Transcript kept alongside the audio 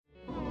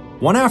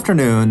One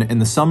afternoon in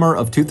the summer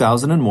of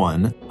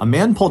 2001, a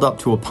man pulled up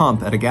to a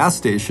pump at a gas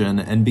station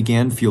and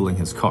began fueling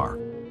his car.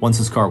 Once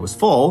his car was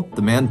full,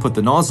 the man put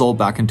the nozzle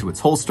back into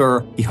its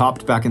holster, he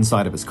hopped back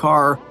inside of his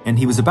car, and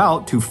he was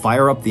about to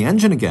fire up the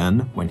engine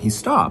again when he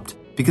stopped,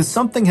 because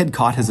something had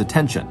caught his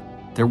attention.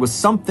 There was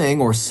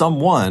something or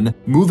someone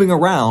moving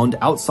around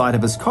outside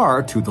of his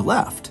car to the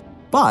left.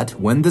 But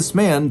when this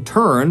man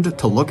turned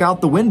to look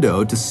out the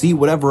window to see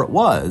whatever it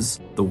was,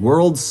 the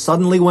world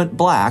suddenly went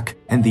black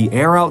and the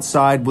air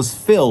outside was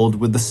filled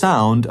with the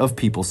sound of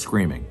people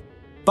screaming.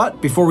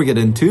 But before we get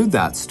into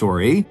that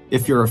story,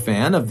 if you're a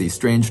fan of the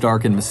Strange,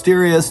 Dark, and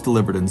Mysterious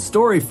delivered in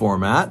story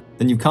format,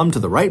 then you've come to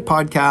the right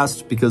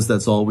podcast because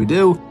that's all we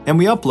do, and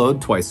we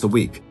upload twice a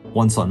week,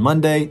 once on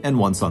Monday and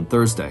once on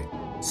Thursday.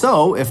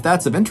 So, if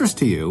that's of interest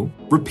to you,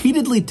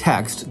 repeatedly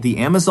text the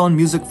Amazon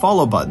Music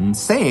follow button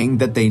saying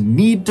that they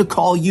need to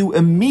call you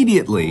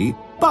immediately,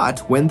 but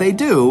when they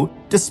do,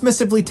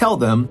 dismissively tell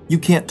them you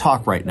can't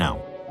talk right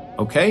now.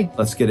 Okay,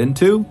 let's get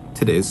into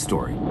today's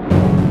story.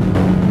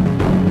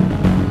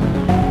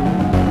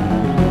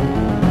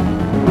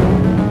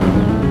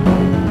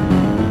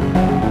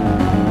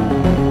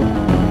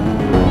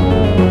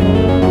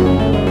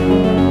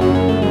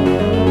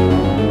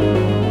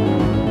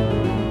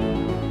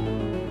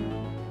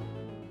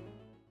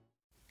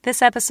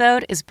 This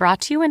episode is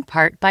brought to you in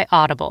part by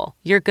Audible,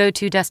 your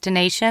go-to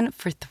destination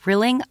for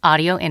thrilling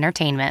audio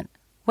entertainment.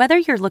 Whether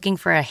you're looking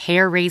for a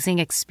hair-raising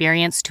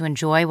experience to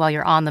enjoy while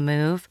you're on the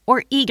move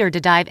or eager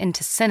to dive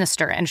into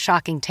sinister and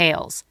shocking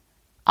tales,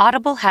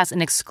 Audible has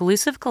an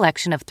exclusive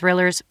collection of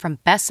thrillers from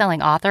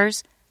best-selling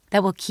authors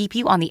that will keep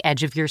you on the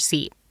edge of your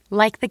seat,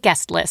 like The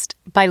Guest List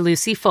by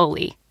Lucy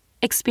Foley.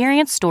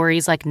 Experience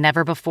stories like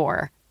never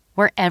before,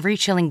 where every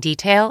chilling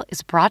detail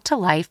is brought to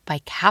life by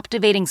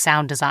captivating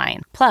sound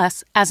design.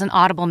 Plus, as an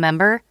Audible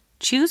member,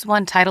 choose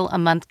one title a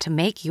month to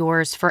make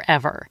yours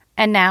forever.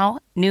 And now,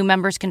 new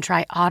members can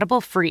try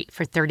Audible free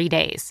for 30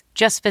 days.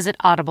 Just visit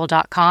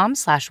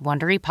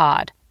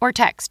audible.com/WonderyPod or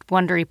text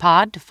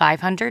WonderyPod to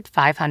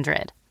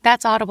 500-500.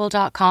 That's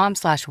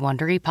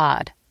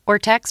audible.com/WonderyPod or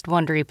text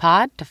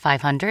WonderyPod to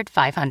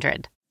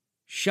 500-500.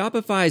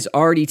 Shopify's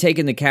already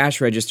taken the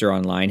cash register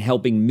online,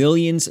 helping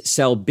millions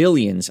sell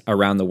billions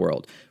around the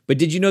world. But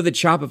did you know that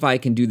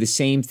Shopify can do the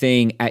same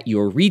thing at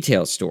your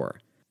retail store?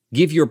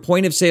 Give your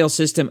point-of-sale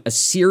system a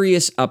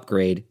serious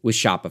upgrade with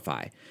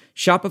Shopify.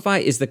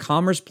 Shopify is the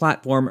commerce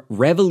platform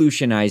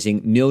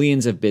revolutionizing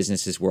millions of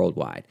businesses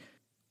worldwide.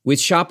 With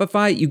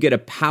Shopify, you get a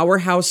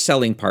powerhouse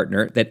selling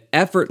partner that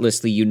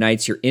effortlessly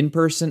unites your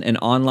in-person and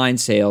online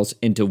sales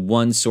into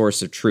one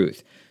source of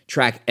truth.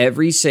 Track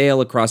every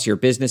sale across your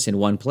business in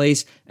one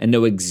place and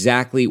know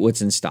exactly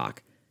what's in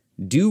stock.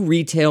 Do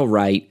retail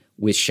right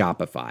with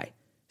Shopify.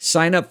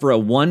 Sign up for a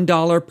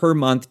 $1 per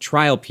month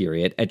trial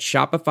period at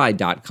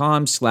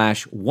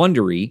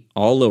shopify.com/Wondery,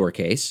 all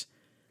lowercase.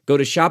 Go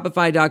to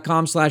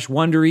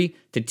shopify.com/Wondery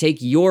to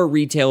take your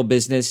retail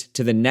business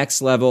to the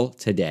next level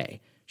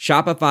today.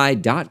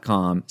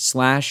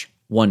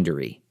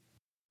 Shopify.com/Wondery.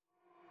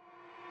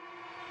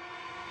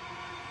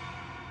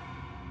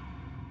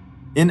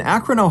 In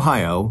Akron,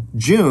 Ohio,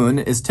 June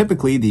is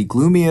typically the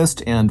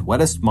gloomiest and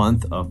wettest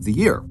month of the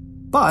year.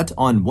 But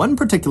on one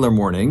particular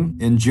morning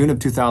in June of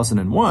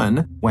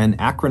 2001, when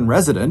Akron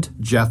resident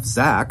Jeff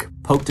Zack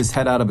poked his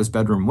head out of his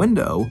bedroom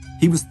window,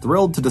 he was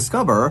thrilled to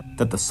discover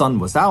that the sun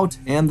was out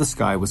and the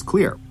sky was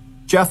clear.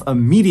 Jeff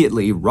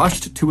immediately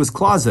rushed to his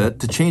closet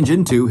to change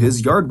into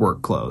his yard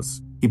work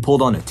clothes. He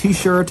pulled on a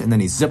t-shirt, and then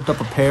he zipped up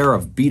a pair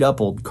of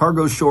beat-up old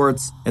cargo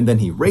shorts, and then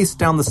he raced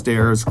down the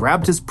stairs,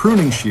 grabbed his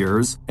pruning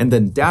shears, and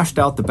then dashed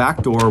out the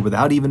back door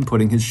without even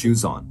putting his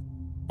shoes on.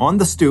 On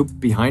the stoop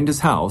behind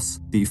his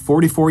house, the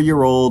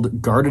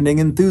 44-year-old gardening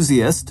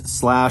enthusiast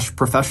 /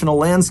 professional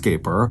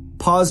landscaper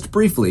paused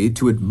briefly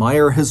to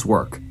admire his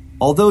work.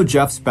 Although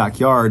Jeff's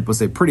backyard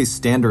was a pretty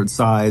standard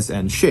size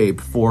and shape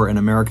for an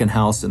American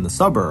house in the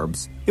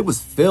suburbs, it was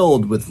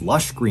filled with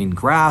lush green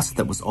grass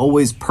that was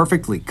always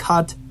perfectly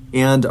cut.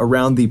 And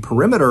around the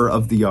perimeter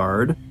of the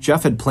yard,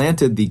 Jeff had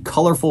planted the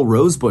colorful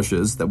rose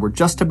bushes that were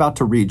just about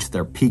to reach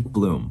their peak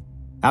bloom.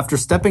 After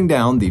stepping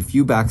down the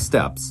few back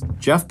steps,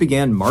 Jeff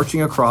began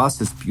marching across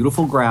his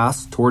beautiful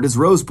grass toward his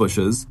rose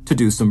bushes to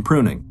do some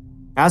pruning.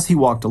 As he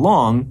walked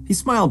along, he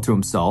smiled to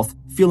himself,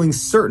 feeling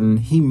certain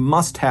he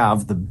must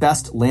have the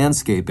best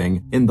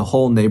landscaping in the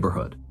whole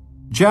neighborhood.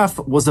 Jeff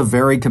was a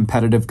very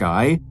competitive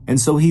guy, and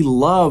so he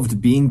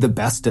loved being the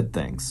best at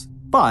things.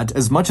 But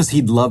as much as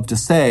he'd love to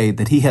say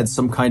that he had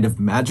some kind of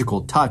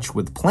magical touch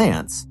with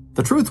plants,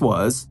 the truth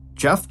was,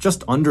 Jeff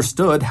just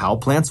understood how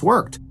plants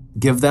worked.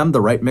 Give them the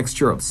right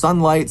mixture of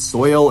sunlight,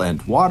 soil,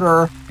 and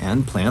water,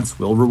 and plants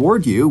will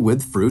reward you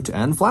with fruit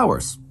and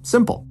flowers.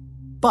 Simple.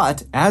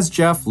 But as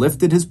Jeff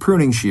lifted his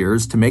pruning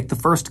shears to make the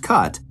first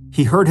cut,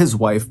 he heard his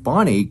wife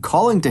Bonnie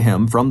calling to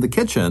him from the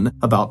kitchen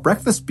about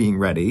breakfast being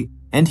ready,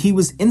 and he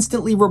was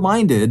instantly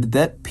reminded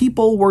that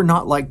people were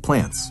not like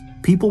plants.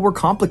 People were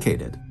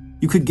complicated.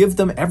 You could give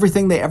them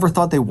everything they ever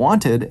thought they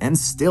wanted, and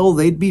still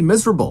they'd be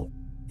miserable.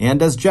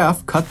 And as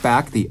Jeff cut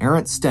back the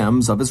errant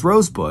stems of his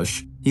rose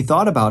bush, He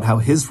thought about how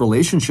his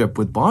relationship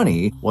with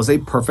Bonnie was a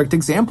perfect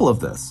example of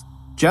this.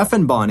 Jeff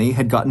and Bonnie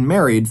had gotten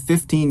married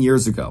 15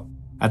 years ago.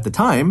 At the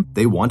time,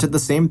 they wanted the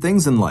same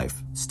things in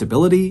life,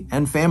 stability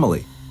and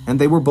family, and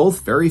they were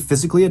both very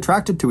physically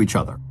attracted to each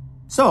other.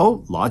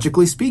 So,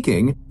 logically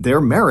speaking,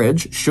 their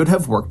marriage should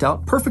have worked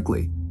out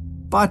perfectly.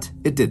 But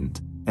it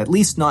didn't, at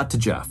least not to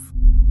Jeff.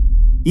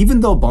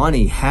 Even though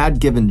Bonnie had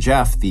given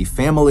Jeff the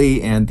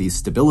family and the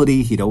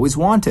stability he'd always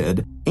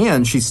wanted,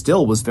 and she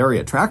still was very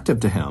attractive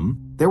to him,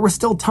 there were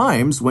still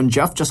times when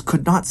Jeff just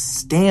could not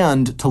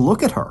stand to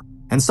look at her.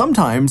 And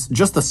sometimes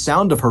just the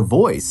sound of her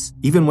voice,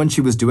 even when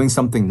she was doing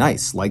something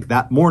nice, like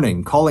that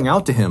morning calling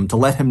out to him to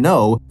let him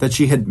know that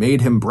she had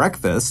made him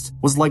breakfast,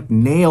 was like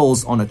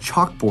nails on a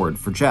chalkboard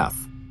for Jeff.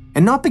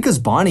 And not because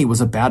Bonnie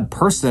was a bad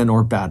person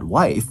or bad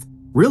wife.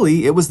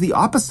 Really, it was the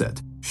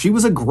opposite. She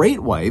was a great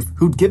wife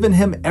who'd given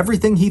him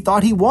everything he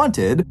thought he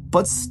wanted,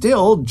 but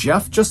still,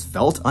 Jeff just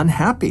felt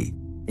unhappy.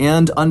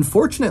 And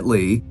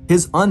unfortunately,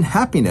 his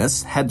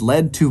unhappiness had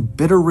led to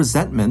bitter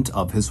resentment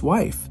of his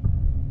wife.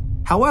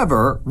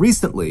 However,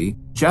 recently,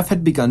 Jeff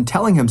had begun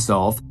telling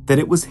himself that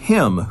it was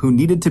him who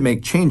needed to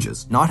make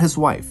changes, not his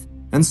wife.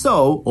 And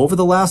so, over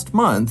the last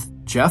month,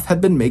 Jeff had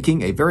been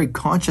making a very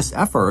conscious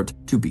effort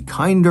to be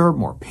kinder,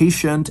 more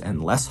patient,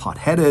 and less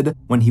hot-headed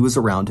when he was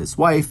around his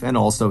wife and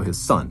also his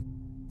son.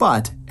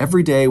 But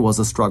every day was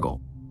a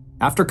struggle.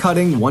 After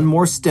cutting one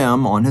more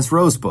stem on his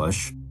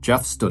rosebush,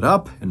 Jeff stood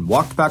up and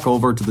walked back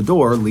over to the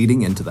door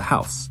leading into the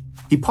house.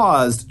 He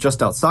paused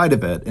just outside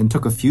of it and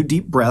took a few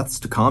deep breaths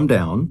to calm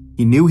down.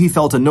 He knew he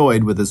felt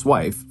annoyed with his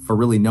wife for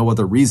really no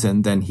other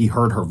reason than he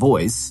heard her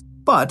voice,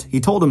 but he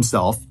told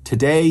himself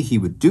today he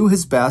would do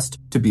his best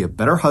to be a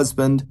better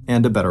husband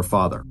and a better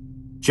father.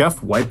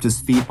 Jeff wiped his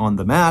feet on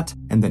the mat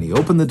and then he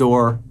opened the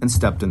door and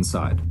stepped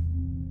inside.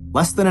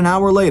 Less than an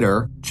hour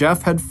later,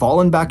 Jeff had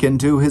fallen back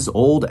into his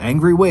old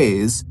angry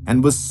ways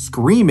and was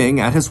screaming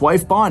at his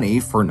wife Bonnie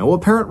for no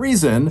apparent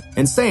reason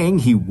and saying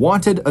he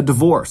wanted a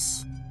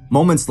divorce.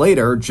 Moments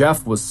later,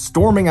 Jeff was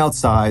storming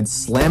outside,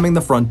 slamming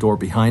the front door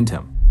behind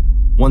him.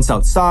 Once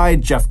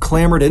outside, Jeff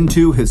clambered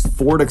into his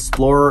Ford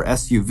Explorer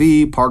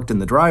SUV parked in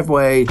the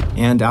driveway,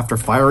 and after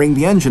firing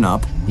the engine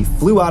up, he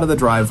flew out of the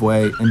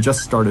driveway and just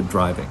started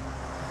driving.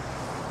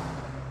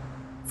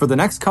 For the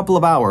next couple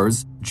of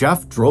hours,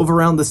 Jeff drove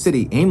around the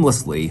city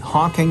aimlessly,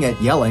 honking and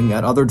yelling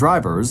at other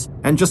drivers,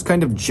 and just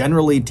kind of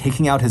generally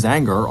taking out his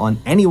anger on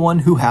anyone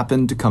who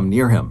happened to come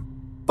near him.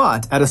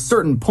 But at a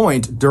certain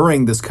point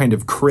during this kind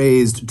of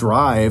crazed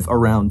drive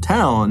around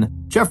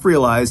town, Jeff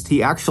realized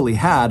he actually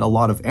had a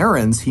lot of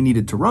errands he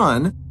needed to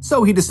run,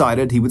 so he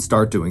decided he would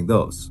start doing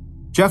those.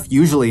 Jeff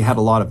usually had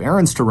a lot of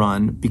errands to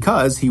run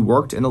because he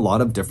worked in a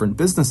lot of different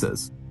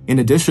businesses. In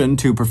addition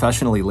to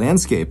professionally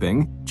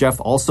landscaping, Jeff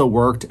also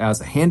worked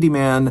as a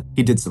handyman,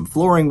 he did some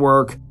flooring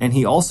work, and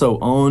he also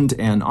owned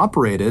and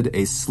operated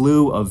a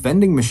slew of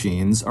vending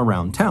machines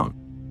around town.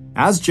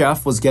 As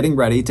Jeff was getting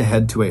ready to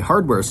head to a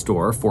hardware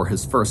store for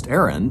his first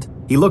errand,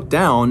 he looked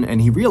down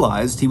and he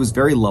realized he was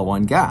very low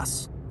on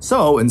gas.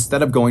 So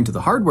instead of going to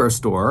the hardware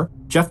store,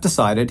 Jeff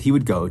decided he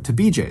would go to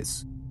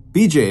BJ's.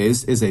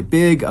 BJ's is a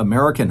big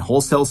American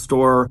wholesale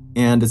store,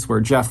 and it's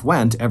where Jeff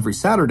went every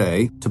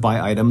Saturday to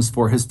buy items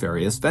for his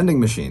various vending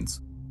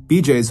machines.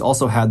 BJ's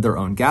also had their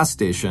own gas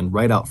station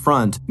right out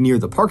front near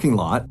the parking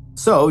lot,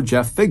 so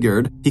Jeff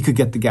figured he could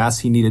get the gas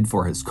he needed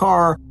for his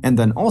car and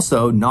then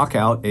also knock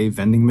out a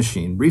vending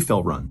machine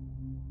refill run.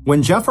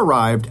 When Jeff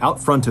arrived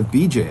out front of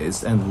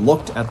BJ's and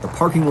looked at the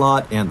parking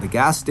lot and the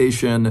gas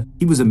station,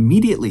 he was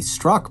immediately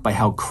struck by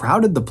how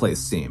crowded the place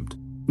seemed.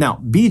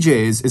 Now,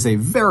 BJ's is a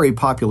very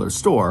popular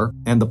store,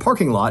 and the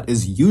parking lot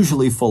is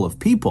usually full of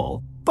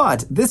people,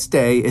 but this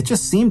day it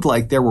just seemed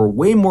like there were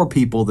way more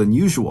people than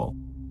usual.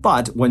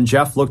 But when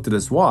Jeff looked at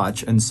his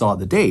watch and saw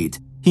the date,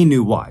 he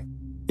knew why.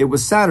 It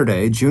was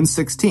Saturday, June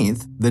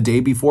 16th, the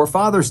day before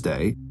Father's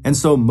Day, and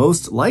so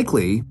most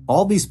likely,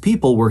 all these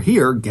people were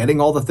here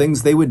getting all the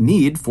things they would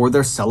need for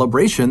their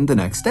celebration the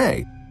next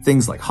day.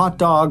 Things like hot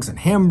dogs and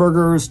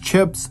hamburgers,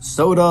 chips,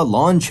 soda,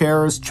 lawn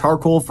chairs,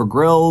 charcoal for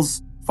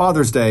grills.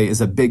 Father's Day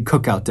is a big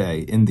cookout day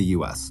in the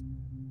US.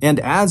 And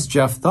as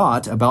Jeff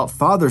thought about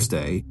Father's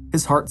Day,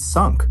 his heart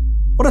sunk.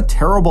 What a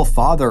terrible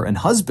father and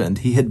husband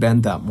he had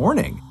been that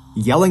morning,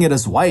 yelling at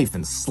his wife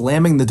and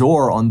slamming the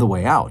door on the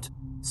way out.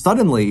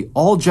 Suddenly,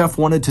 all Jeff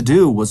wanted to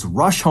do was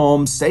rush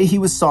home, say he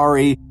was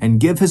sorry, and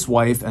give his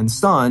wife and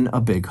son a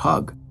big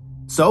hug.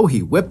 So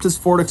he whipped his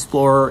Ford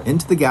Explorer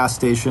into the gas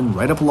station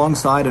right up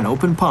alongside an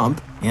open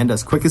pump, and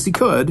as quick as he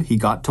could, he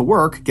got to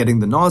work getting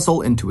the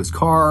nozzle into his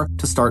car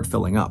to start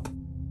filling up.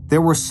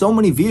 There were so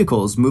many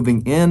vehicles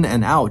moving in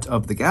and out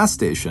of the gas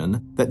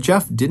station that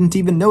Jeff didn't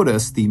even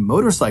notice the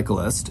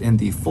motorcyclist in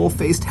the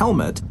full-faced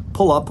helmet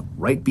pull up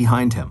right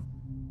behind him.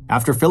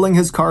 After filling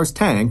his car's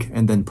tank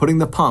and then putting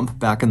the pump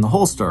back in the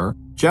holster,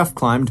 Jeff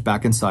climbed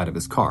back inside of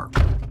his car.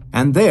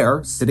 And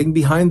there, sitting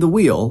behind the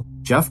wheel,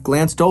 Jeff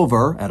glanced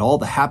over at all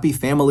the happy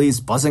families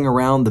buzzing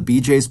around the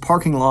BJ's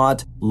parking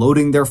lot,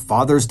 loading their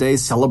Father's Day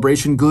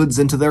celebration goods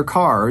into their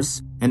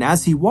cars, and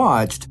as he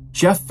watched,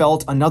 Jeff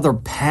felt another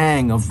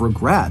pang of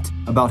regret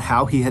about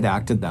how he had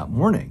acted that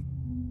morning.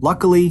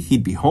 Luckily,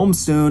 he'd be home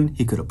soon,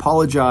 he could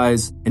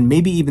apologize, and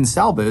maybe even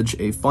salvage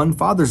a fun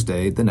Father's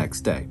Day the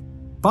next day.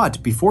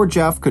 But before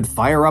Jeff could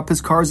fire up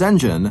his car's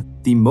engine,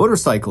 the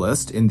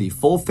motorcyclist in the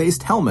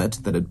full-faced helmet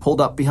that had pulled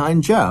up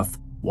behind Jeff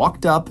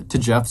walked up to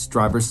Jeff's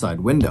driver's side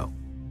window.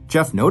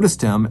 Jeff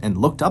noticed him and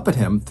looked up at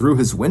him through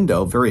his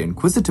window very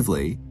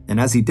inquisitively, and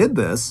as he did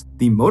this,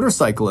 the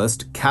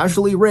motorcyclist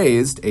casually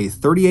raised a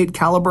 .38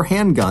 caliber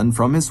handgun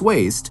from his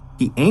waist.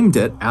 He aimed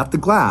it at the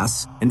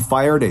glass and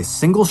fired a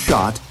single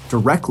shot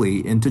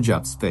directly into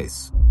Jeff's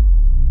face.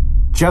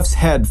 Jeff's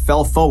head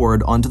fell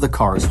forward onto the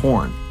car's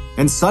horn,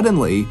 and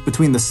suddenly,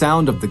 between the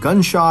sound of the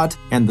gunshot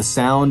and the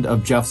sound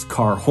of Jeff's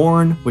car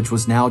horn, which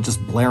was now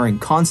just blaring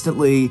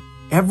constantly,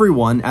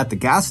 everyone at the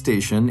gas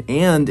station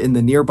and in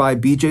the nearby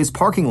BJ's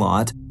parking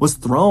lot was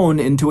thrown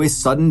into a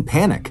sudden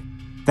panic.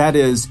 That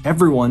is,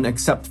 everyone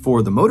except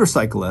for the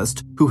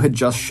motorcyclist who had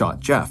just shot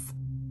Jeff.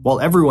 While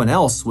everyone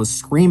else was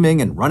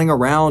screaming and running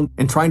around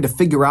and trying to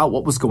figure out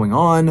what was going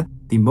on,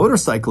 the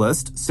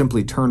motorcyclist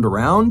simply turned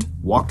around,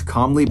 walked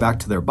calmly back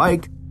to their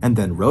bike, and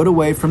then rode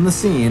away from the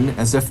scene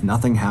as if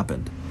nothing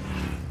happened.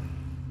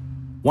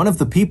 One of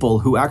the people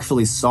who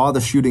actually saw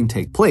the shooting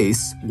take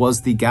place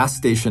was the gas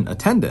station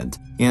attendant,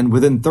 and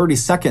within 30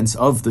 seconds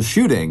of the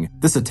shooting,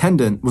 this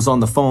attendant was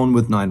on the phone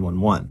with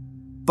 911.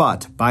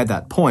 But by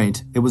that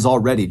point, it was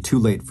already too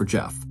late for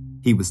Jeff.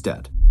 He was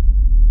dead.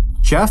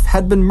 Jeff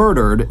had been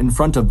murdered in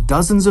front of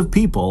dozens of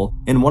people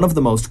in one of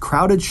the most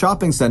crowded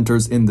shopping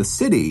centers in the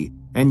city,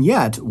 and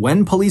yet,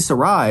 when police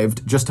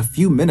arrived just a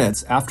few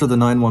minutes after the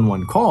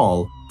 911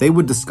 call, they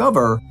would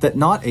discover that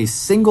not a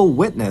single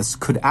witness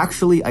could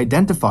actually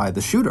identify the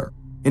shooter.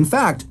 In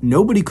fact,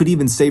 nobody could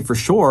even say for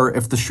sure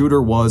if the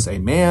shooter was a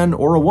man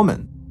or a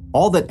woman.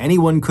 All that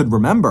anyone could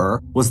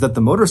remember was that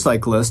the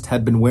motorcyclist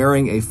had been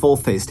wearing a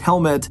full-faced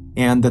helmet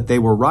and that they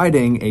were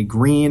riding a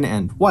green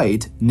and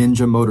white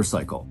Ninja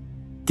motorcycle.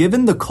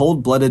 Given the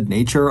cold-blooded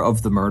nature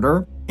of the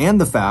murder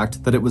and the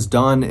fact that it was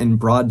done in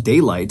broad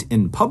daylight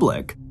in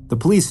public, the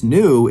police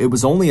knew it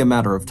was only a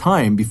matter of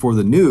time before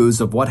the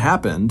news of what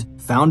happened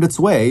found its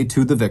way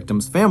to the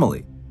victim's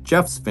family,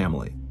 Jeff's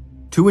family.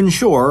 To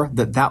ensure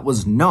that that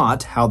was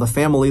not how the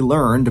family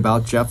learned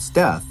about Jeff's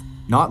death,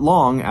 not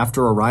long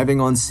after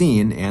arriving on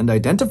scene and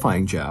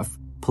identifying Jeff,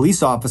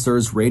 police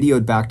officers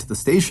radioed back to the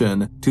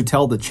station to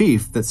tell the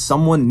chief that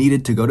someone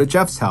needed to go to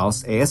Jeff's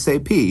house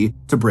ASAP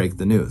to break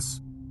the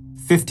news.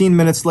 15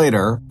 minutes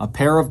later, a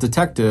pair of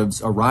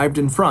detectives arrived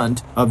in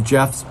front of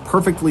Jeff's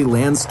perfectly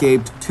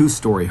landscaped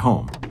two-story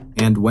home.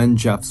 And when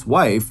Jeff's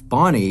wife,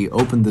 Bonnie,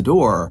 opened the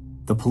door,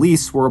 the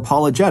police were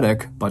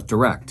apologetic but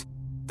direct.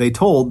 They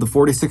told the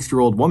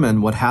 46-year-old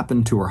woman what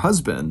happened to her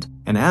husband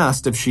and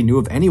asked if she knew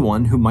of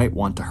anyone who might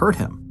want to hurt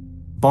him.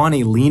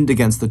 Bonnie leaned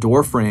against the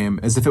doorframe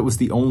as if it was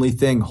the only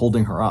thing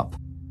holding her up.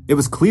 It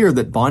was clear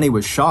that Bonnie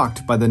was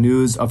shocked by the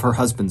news of her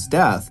husband's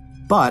death,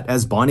 but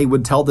as Bonnie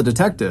would tell the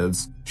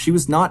detectives, she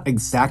was not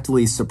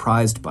exactly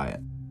surprised by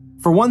it.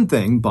 For one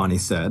thing, Bonnie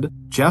said,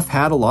 Jeff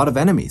had a lot of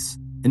enemies.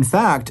 In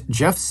fact,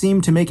 Jeff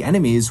seemed to make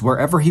enemies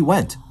wherever he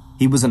went.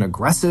 He was an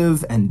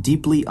aggressive and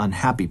deeply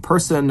unhappy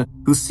person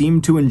who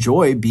seemed to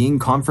enjoy being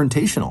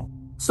confrontational.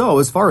 So,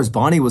 as far as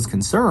Bonnie was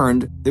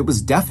concerned, it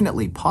was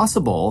definitely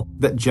possible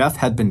that Jeff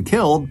had been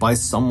killed by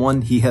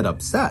someone he had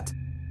upset.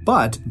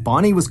 But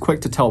Bonnie was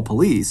quick to tell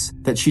police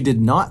that she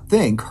did not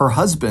think her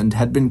husband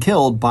had been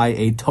killed by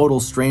a total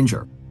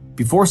stranger.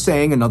 Before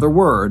saying another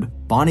word,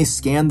 Bonnie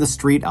scanned the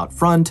street out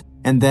front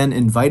and then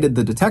invited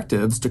the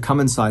detectives to come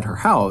inside her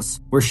house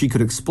where she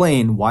could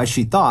explain why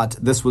she thought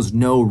this was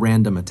no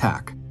random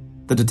attack.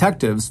 The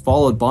detectives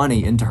followed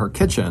Bonnie into her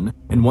kitchen,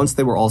 and once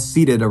they were all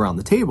seated around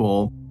the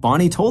table,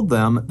 Bonnie told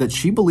them that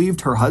she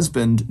believed her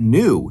husband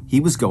knew he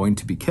was going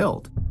to be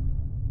killed.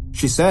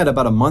 She said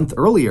about a month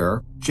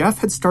earlier, Jeff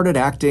had started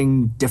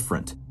acting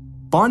different.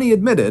 Bonnie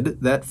admitted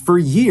that for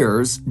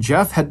years,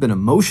 Jeff had been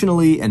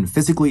emotionally and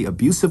physically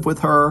abusive with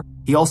her.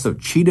 He also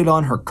cheated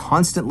on her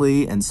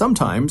constantly, and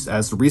sometimes,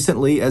 as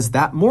recently as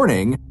that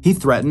morning, he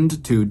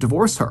threatened to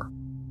divorce her.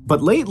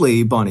 But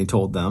lately, Bonnie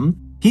told them,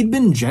 he'd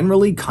been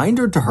generally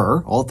kinder to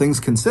her, all things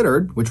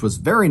considered, which was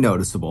very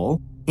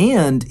noticeable,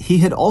 and he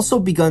had also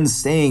begun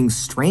saying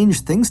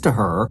strange things to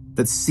her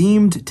that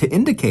seemed to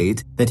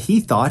indicate that he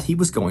thought he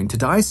was going to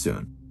die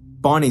soon.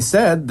 Bonnie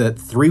said that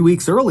 3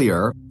 weeks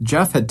earlier,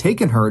 Jeff had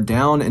taken her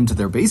down into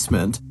their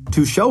basement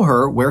to show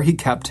her where he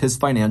kept his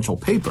financial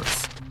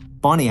papers.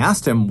 Bonnie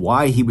asked him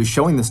why he was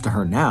showing this to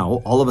her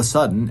now, all of a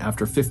sudden,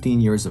 after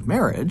 15 years of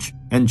marriage,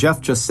 and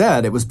Jeff just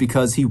said it was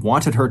because he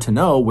wanted her to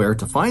know where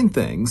to find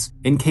things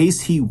in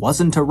case he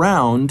wasn't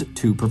around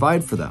to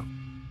provide for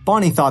them.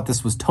 Bonnie thought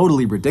this was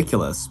totally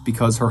ridiculous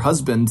because her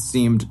husband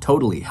seemed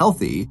totally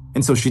healthy,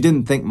 and so she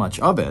didn't think much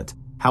of it.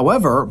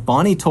 However,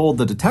 Bonnie told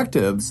the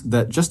detectives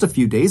that just a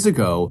few days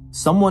ago,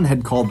 someone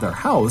had called their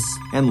house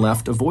and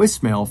left a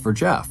voicemail for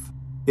Jeff.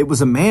 It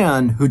was a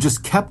man who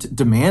just kept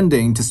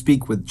demanding to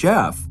speak with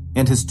Jeff,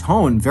 and his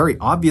tone very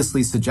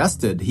obviously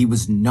suggested he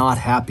was not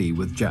happy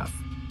with Jeff.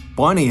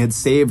 Bonnie had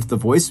saved the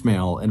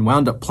voicemail and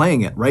wound up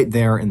playing it right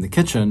there in the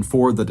kitchen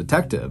for the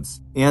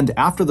detectives. And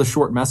after the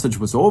short message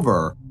was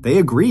over, they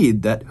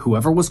agreed that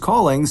whoever was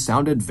calling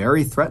sounded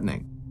very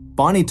threatening.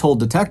 Bonnie told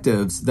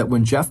detectives that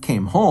when Jeff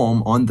came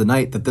home on the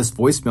night that this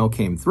voicemail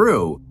came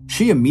through,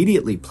 she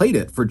immediately played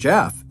it for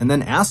Jeff and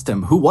then asked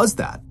him who was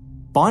that.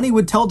 Bonnie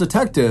would tell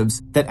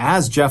detectives that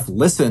as Jeff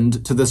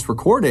listened to this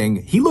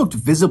recording, he looked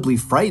visibly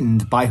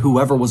frightened by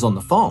whoever was on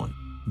the phone.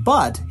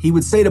 But he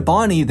would say to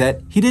Bonnie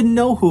that he didn't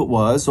know who it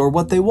was or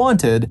what they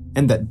wanted,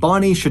 and that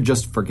Bonnie should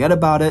just forget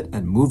about it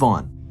and move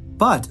on.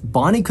 But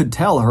Bonnie could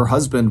tell her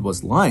husband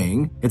was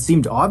lying. It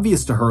seemed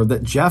obvious to her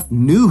that Jeff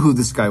knew who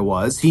this guy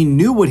was, he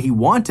knew what he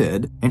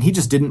wanted, and he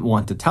just didn't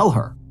want to tell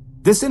her.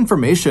 This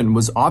information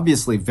was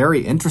obviously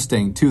very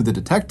interesting to the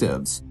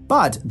detectives,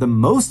 but the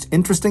most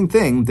interesting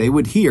thing they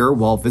would hear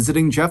while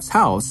visiting Jeff's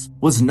house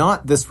was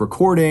not this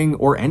recording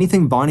or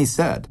anything Bonnie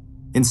said.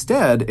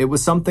 Instead, it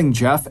was something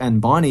Jeff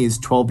and Bonnie's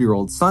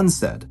 12-year-old son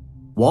said.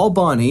 While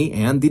Bonnie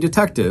and the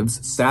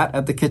detectives sat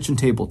at the kitchen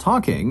table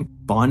talking,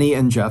 Bonnie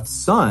and Jeff's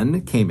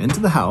son came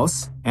into the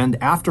house,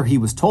 and after he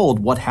was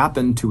told what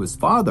happened to his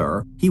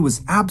father, he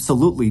was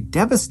absolutely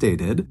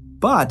devastated,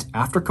 but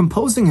after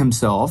composing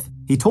himself,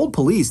 he told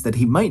police that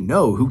he might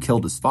know who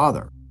killed his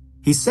father.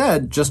 He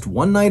said just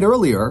one night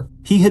earlier,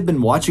 he had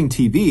been watching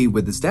TV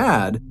with his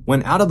dad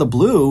when out of the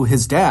blue,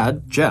 his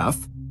dad,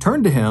 Jeff,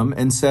 turned to him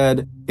and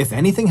said, "If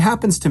anything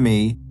happens to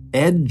me,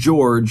 Ed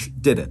George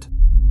did it."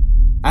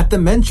 At the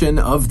mention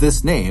of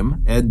this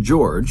name, Ed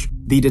George,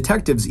 the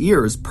detectives'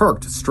 ears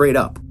perked straight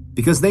up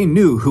because they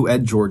knew who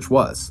Ed George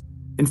was.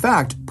 In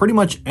fact, pretty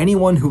much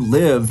anyone who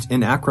lived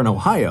in Akron,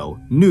 Ohio,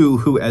 knew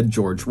who Ed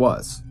George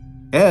was.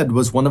 Ed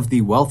was one of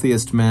the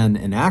wealthiest men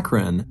in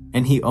Akron,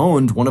 and he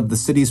owned one of the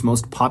city's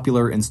most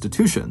popular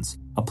institutions,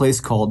 a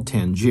place called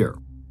Tangier.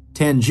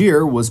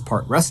 Tangier was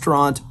part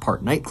restaurant,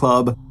 part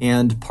nightclub,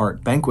 and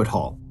part banquet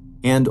hall.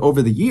 And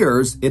over the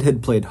years, it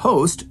had played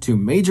host to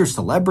major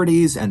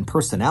celebrities and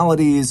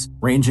personalities,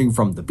 ranging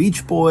from the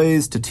Beach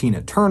Boys to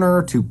Tina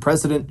Turner to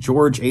President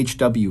George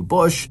H.W.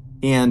 Bush,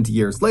 and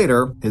years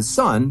later, his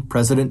son,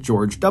 President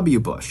George W.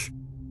 Bush.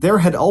 There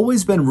had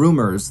always been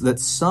rumors that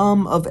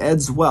some of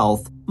Ed's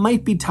wealth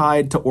might be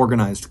tied to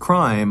organized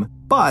crime,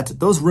 but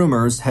those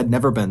rumors had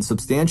never been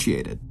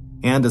substantiated.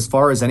 And as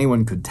far as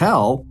anyone could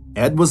tell,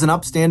 Ed was an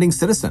upstanding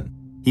citizen.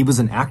 He was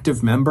an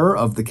active member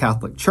of the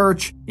Catholic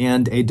Church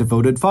and a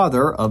devoted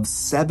father of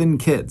 7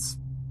 kids.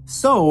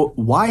 So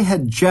why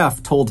had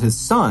Jeff told his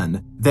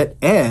son that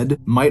Ed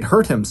might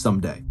hurt him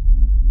someday?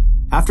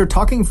 After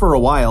talking for a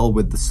while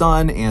with the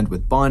son and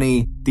with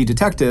Bonnie, the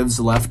detectives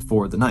left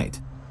for the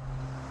night.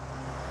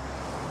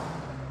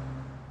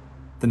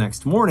 The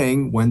next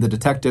morning, when the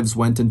detectives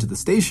went into the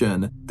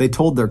station, they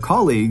told their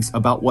colleagues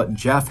about what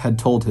Jeff had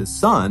told his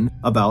son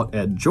about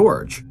Ed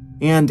George.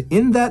 And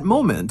in that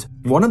moment,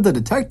 one of the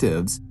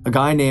detectives, a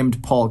guy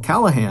named Paul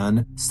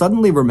Callahan,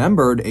 suddenly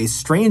remembered a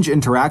strange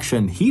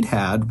interaction he'd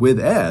had with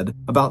Ed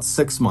about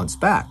 6 months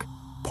back.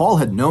 Paul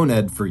had known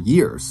Ed for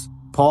years.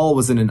 Paul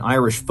was in an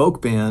Irish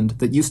folk band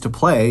that used to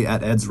play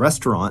at Ed's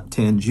restaurant,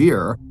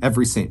 Tangier,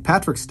 every St.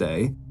 Patrick's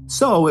Day,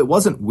 so it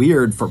wasn't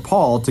weird for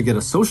Paul to get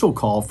a social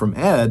call from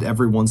Ed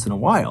every once in a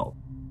while.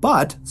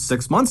 But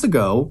 6 months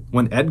ago,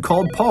 when Ed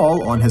called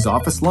Paul on his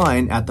office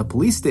line at the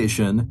police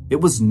station,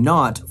 it was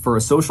not for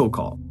a social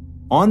call.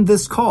 On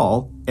this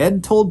call,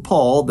 Ed told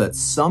Paul that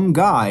some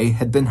guy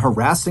had been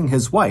harassing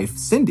his wife,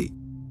 Cindy.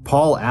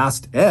 Paul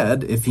asked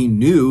Ed if he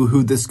knew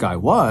who this guy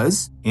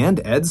was,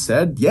 and Ed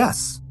said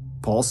yes.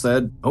 Paul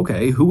said,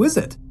 "Okay, who is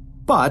it?"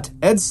 But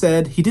Ed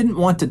said he didn't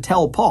want to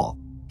tell Paul.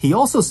 He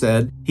also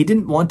said he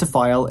didn't want to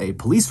file a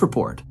police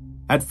report.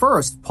 At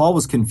first, Paul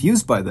was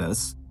confused by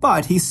this,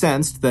 but he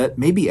sensed that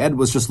maybe Ed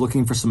was just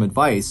looking for some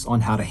advice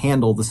on how to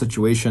handle the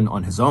situation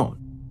on his own.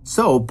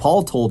 So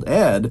Paul told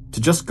Ed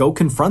to just go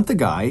confront the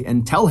guy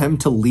and tell him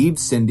to leave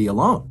Cindy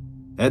alone.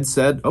 Ed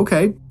said,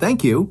 "Okay,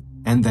 thank you,"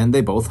 and then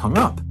they both hung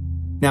up.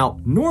 Now,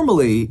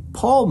 normally,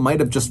 Paul might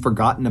have just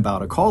forgotten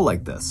about a call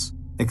like this.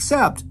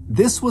 Except,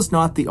 this was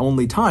not the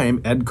only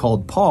time Ed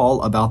called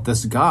Paul about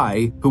this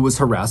guy who was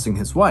harassing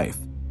his wife.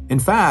 In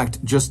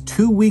fact, just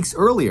 2 weeks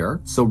earlier,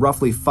 so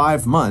roughly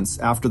 5 months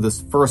after this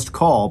first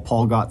call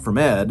Paul got from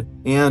Ed,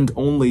 and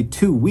only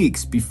 2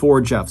 weeks before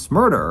Jeff's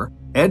murder,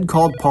 Ed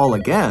called Paul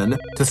again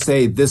to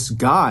say this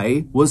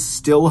guy was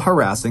still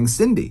harassing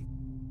Cindy.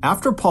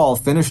 After Paul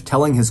finished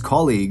telling his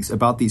colleagues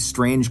about these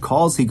strange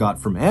calls he got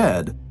from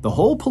Ed, the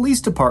whole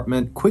police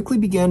department quickly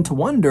began to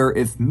wonder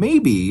if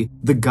maybe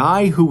the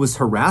guy who was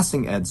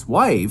harassing Ed's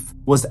wife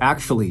was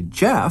actually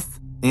Jeff,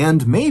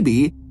 and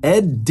maybe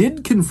Ed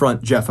did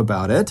confront Jeff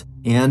about it,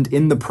 and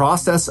in the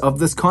process of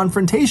this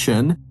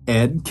confrontation,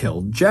 Ed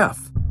killed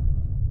Jeff.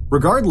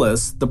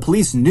 Regardless, the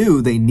police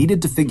knew they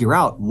needed to figure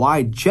out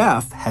why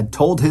Jeff had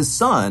told his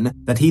son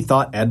that he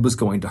thought Ed was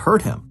going to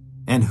hurt him.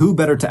 And who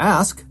better to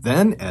ask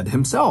than Ed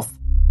himself?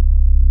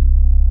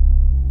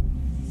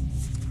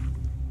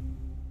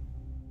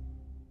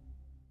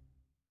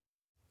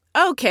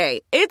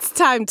 Okay, it's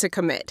time to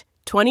commit.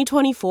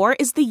 2024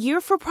 is the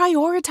year for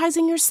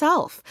prioritizing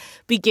yourself.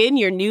 Begin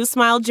your new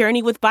smile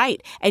journey with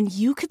Byte, and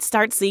you could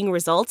start seeing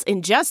results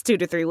in just 2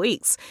 to 3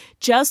 weeks.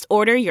 Just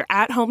order your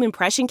at-home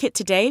impression kit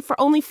today for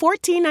only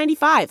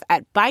 $14.95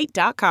 at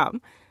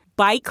Byte.com.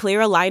 Byte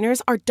Clear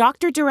aligners are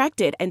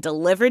doctor-directed and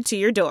delivered to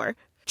your door.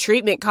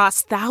 Treatment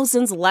costs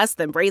thousands less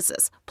than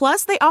braces.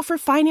 Plus, they offer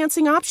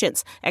financing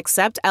options,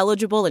 accept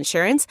eligible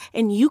insurance,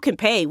 and you can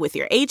pay with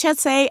your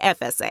HSA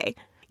FSA.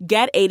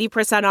 Get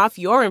 80% off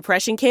your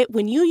impression kit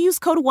when you use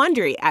code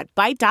WONDERY at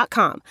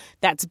Byte.com.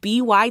 That's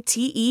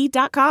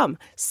BYTE.com.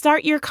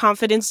 Start your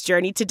confidence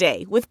journey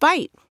today with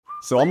Byte.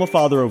 So I'm a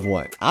father of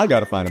one. I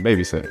gotta find a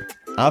babysitter.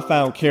 I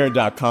found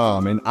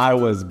Care.com and I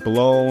was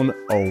blown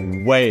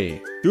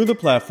away. Through the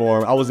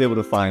platform, I was able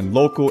to find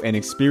local and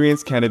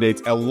experienced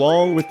candidates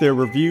along with their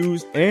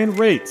reviews and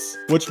rates,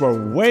 which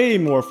were way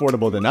more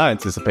affordable than I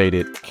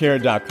anticipated.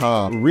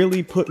 Care.com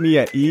really put me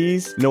at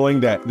ease knowing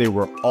that they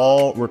were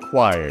all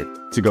required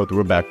to go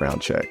through a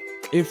background check.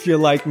 If you're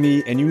like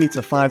me and you need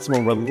to find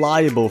someone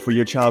reliable for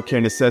your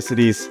childcare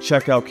necessities,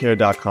 check out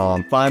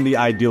Care.com. Find the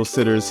ideal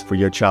sitters for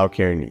your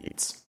childcare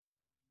needs.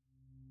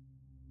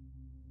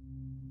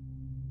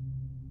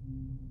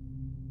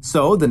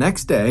 So the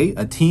next day,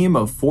 a team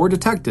of 4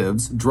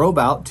 detectives drove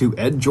out to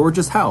Ed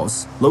George's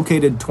house,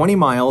 located 20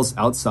 miles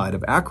outside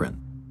of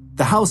Akron.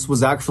 The house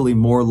was actually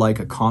more like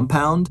a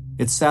compound.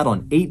 It sat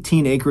on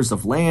 18 acres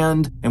of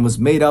land and was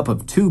made up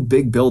of 2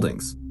 big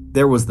buildings.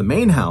 There was the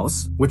main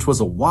house, which was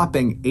a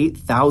whopping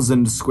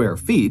 8,000 square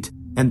feet,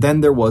 and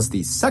then there was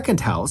the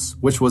second house,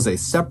 which was a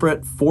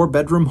separate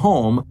 4-bedroom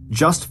home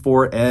just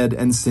for Ed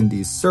and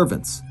Cindy's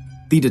servants.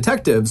 The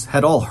detectives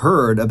had all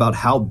heard about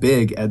how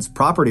big Ed's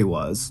property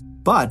was,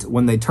 but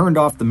when they turned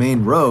off the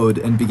main road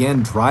and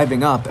began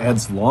driving up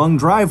Ed's long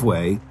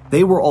driveway,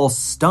 they were all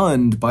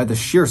stunned by the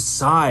sheer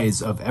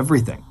size of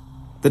everything.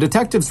 The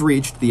detectives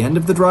reached the end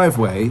of the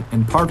driveway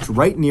and parked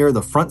right near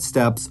the front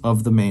steps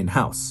of the main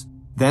house.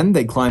 Then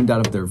they climbed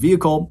out of their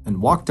vehicle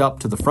and walked up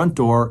to the front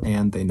door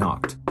and they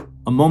knocked.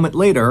 A moment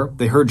later,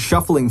 they heard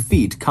shuffling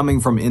feet coming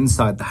from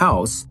inside the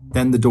house.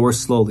 Then the door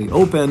slowly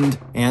opened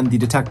and the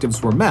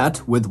detectives were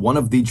met with one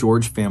of the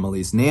George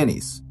family's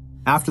nannies.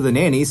 After the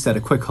nanny said a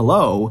quick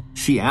hello,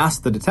 she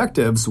asked the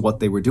detectives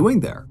what they were doing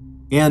there.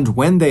 And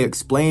when they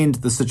explained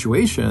the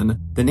situation,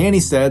 the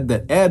nanny said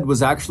that Ed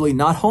was actually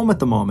not home at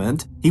the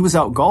moment. He was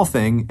out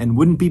golfing and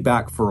wouldn't be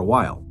back for a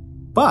while.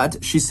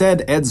 But she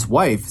said Ed's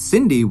wife,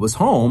 Cindy, was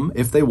home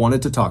if they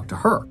wanted to talk to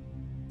her.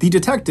 The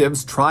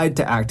detectives tried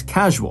to act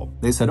casual.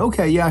 They said,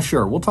 okay, yeah,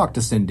 sure, we'll talk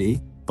to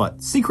Cindy.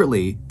 But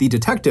secretly, the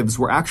detectives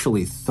were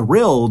actually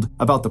thrilled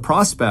about the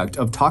prospect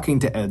of talking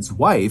to Ed's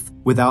wife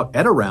without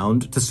Ed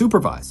around to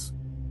supervise.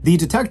 The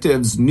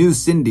detectives knew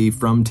Cindy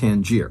from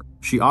Tangier.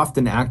 She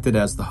often acted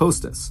as the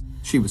hostess.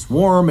 She was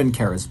warm and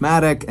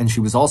charismatic, and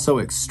she was also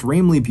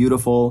extremely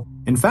beautiful.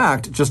 In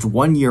fact, just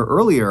 1 year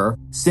earlier,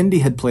 Cindy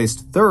had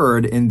placed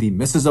 3rd in the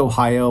Mrs.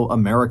 Ohio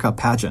America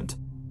pageant.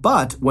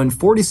 But when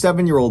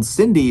 47-year-old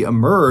Cindy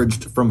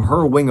emerged from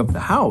her wing of the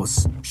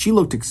house, she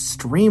looked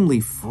extremely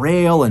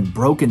frail and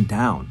broken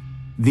down.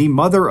 The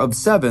mother of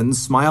 7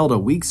 smiled a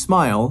weak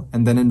smile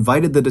and then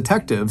invited the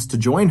detectives to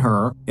join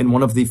her in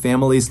one of the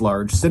family's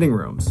large sitting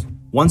rooms.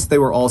 Once they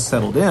were all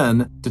settled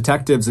in,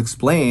 detectives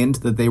explained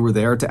that they were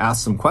there to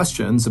ask some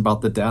questions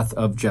about the death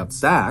of Jeff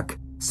Zach.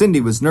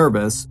 Cindy was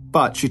nervous,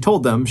 but she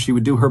told them she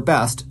would do her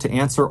best to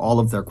answer all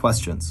of their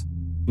questions.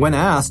 When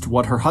asked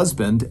what her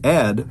husband,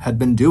 Ed, had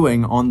been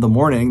doing on the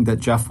morning that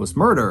Jeff was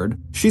murdered,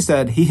 she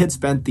said he had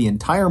spent the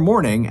entire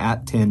morning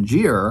at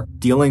Tangier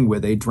dealing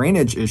with a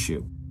drainage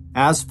issue.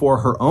 As for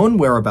her own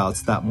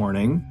whereabouts that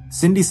morning,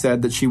 Cindy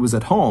said that she was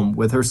at home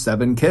with her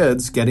 7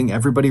 kids getting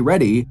everybody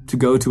ready to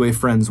go to a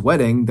friend's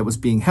wedding that was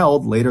being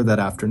held later that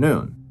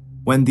afternoon.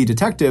 When the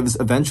detectives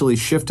eventually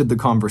shifted the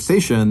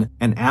conversation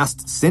and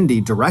asked Cindy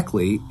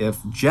directly if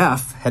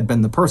Jeff had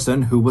been the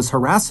person who was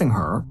harassing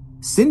her,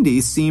 Cindy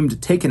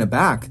seemed taken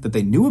aback that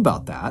they knew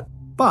about that,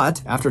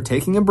 but after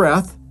taking a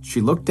breath, she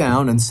looked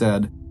down and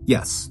said,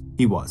 yes,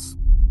 he was.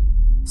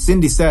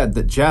 Cindy said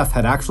that Jeff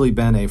had actually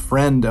been a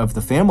friend of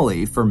the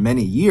family for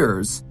many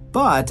years,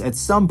 but at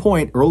some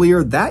point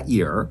earlier that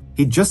year,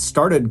 he just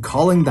started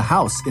calling the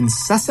house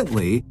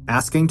incessantly,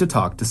 asking to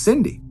talk to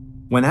Cindy.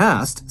 When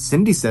asked,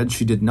 Cindy said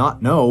she did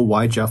not know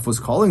why Jeff was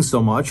calling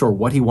so much or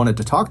what he wanted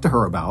to talk to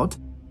her about,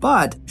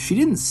 but she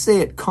didn't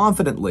say it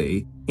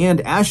confidently,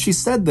 and as she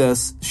said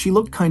this, she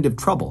looked kind of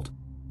troubled.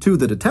 To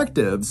the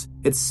detectives,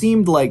 it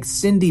seemed like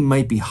Cindy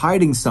might be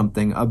hiding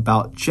something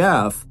about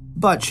Jeff,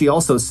 but she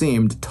also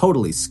seemed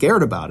totally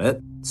scared about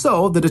it,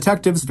 so the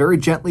detectives very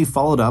gently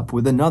followed up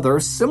with another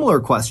similar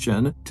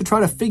question to try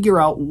to figure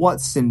out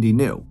what Cindy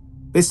knew.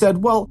 They said,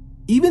 well,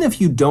 even if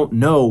you don't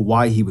know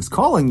why he was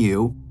calling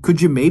you,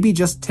 could you maybe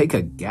just take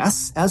a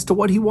guess as to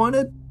what he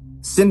wanted?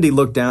 Cindy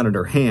looked down at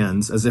her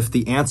hands as if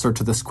the answer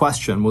to this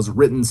question was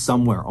written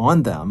somewhere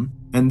on them,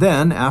 and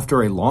then,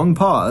 after a long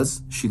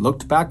pause, she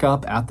looked back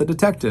up at the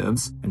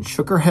detectives and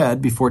shook her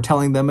head before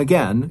telling them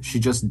again she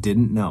just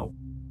didn't know.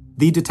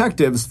 The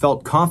detectives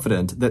felt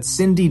confident that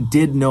Cindy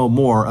did know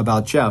more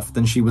about Jeff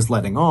than she was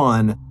letting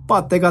on,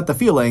 but they got the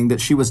feeling that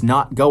she was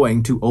not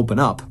going to open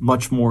up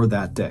much more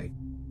that day.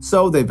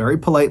 So they very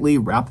politely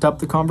wrapped up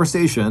the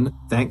conversation,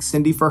 thanked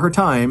Cindy for her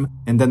time,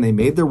 and then they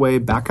made their way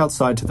back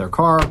outside to their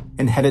car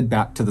and headed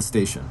back to the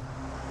station.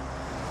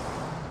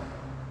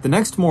 The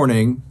next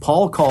morning,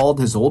 Paul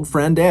called his old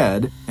friend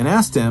Ed and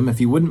asked him if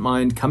he wouldn't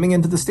mind coming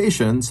into the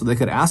station so they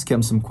could ask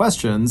him some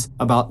questions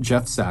about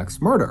Jeff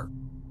Sachs' murder.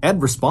 Ed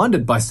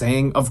responded by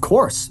saying, "Of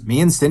course,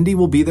 me and Cindy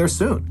will be there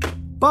soon."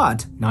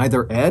 But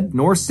neither Ed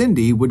nor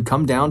Cindy would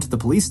come down to the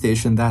police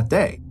station that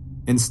day.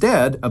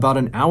 Instead, about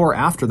an hour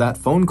after that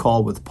phone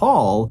call with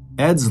Paul,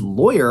 Ed's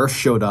lawyer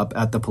showed up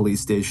at the police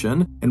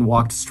station and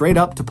walked straight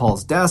up to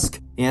Paul's desk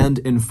and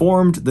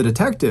informed the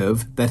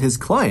detective that his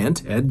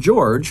client, Ed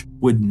George,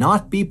 would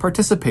not be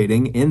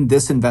participating in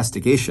this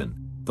investigation.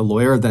 The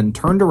lawyer then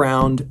turned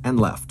around and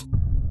left.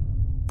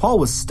 Paul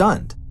was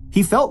stunned.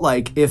 He felt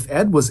like if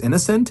Ed was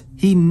innocent,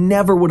 he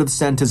never would have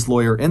sent his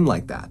lawyer in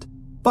like that.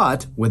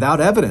 But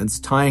without evidence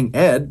tying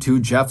Ed to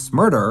Jeff's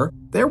murder,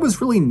 there was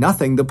really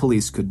nothing the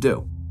police could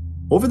do.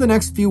 Over the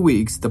next few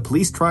weeks, the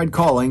police tried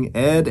calling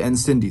Ed and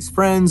Cindy's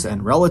friends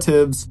and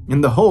relatives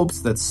in the hopes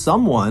that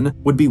someone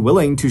would be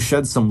willing to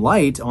shed some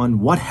light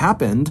on what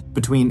happened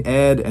between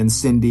Ed and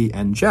Cindy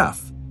and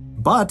Jeff.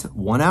 But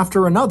one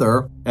after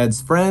another,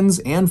 Ed's friends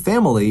and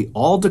family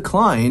all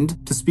declined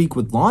to speak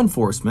with law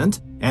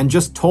enforcement and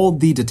just told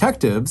the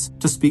detectives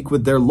to speak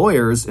with their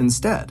lawyers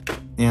instead.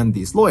 And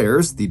these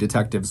lawyers, the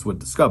detectives would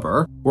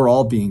discover, were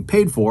all being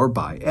paid for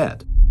by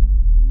Ed.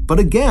 But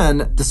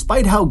again,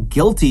 despite how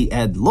guilty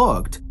Ed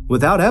looked,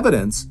 without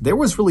evidence, there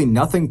was really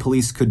nothing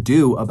police could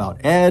do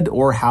about Ed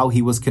or how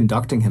he was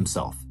conducting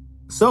himself.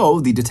 So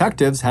the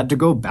detectives had to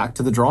go back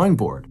to the drawing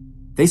board.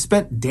 They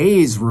spent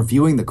days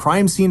reviewing the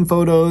crime scene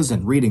photos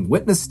and reading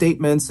witness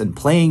statements and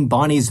playing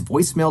Bonnie's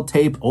voicemail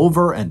tape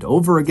over and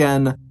over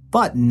again,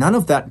 but none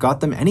of that got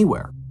them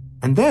anywhere.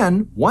 And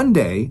then, one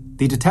day,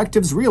 the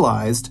detectives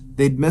realized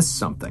they'd missed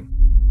something.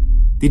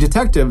 The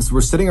detectives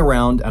were sitting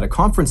around at a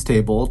conference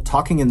table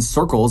talking in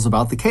circles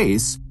about the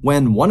case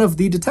when one of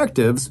the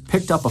detectives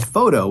picked up a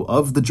photo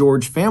of the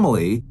George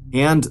family,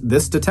 and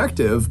this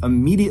detective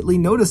immediately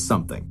noticed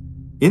something.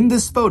 In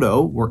this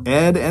photo were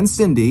Ed and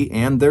Cindy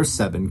and their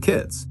 7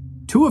 kids.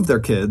 2 of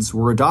their kids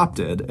were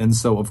adopted, and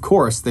so of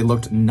course they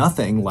looked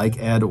nothing like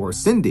Ed or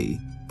Cindy.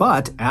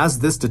 But as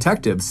this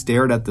detective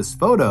stared at this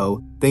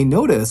photo, they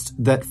noticed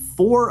that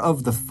 4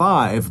 of the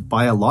 5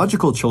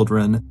 biological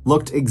children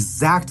looked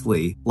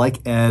exactly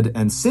like Ed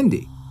and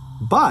Cindy.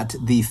 But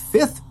the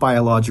 5th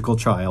biological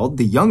child,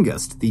 the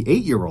youngest, the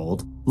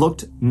 8-year-old,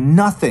 looked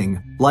nothing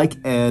like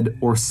Ed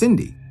or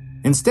Cindy.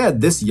 Instead,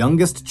 this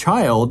youngest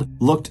child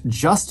looked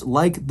just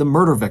like the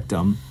murder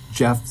victim,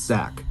 Jeff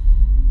Zach.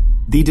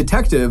 The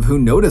detective who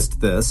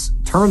noticed this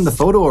turned the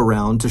photo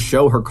around to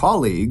show her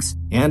colleagues,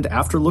 and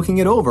after looking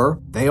it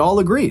over, they all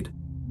agreed.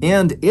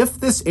 And if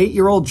this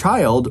 8-year-old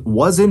child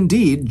was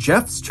indeed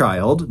Jeff's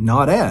child,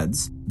 not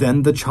Ed's,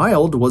 then the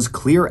child was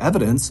clear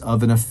evidence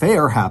of an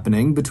affair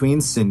happening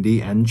between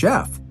Cindy and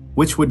Jeff,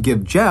 which would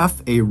give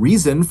Jeff a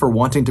reason for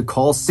wanting to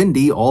call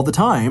Cindy all the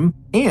time,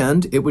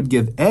 and it would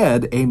give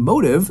Ed a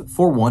motive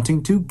for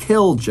wanting to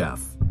kill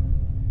Jeff.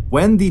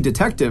 When the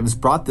detectives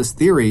brought this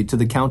theory to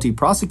the county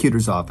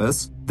prosecutor's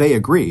office, they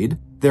agreed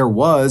there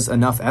was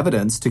enough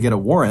evidence to get a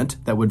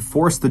warrant that would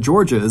force the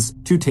Georges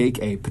to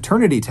take a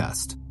paternity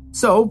test.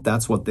 So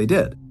that's what they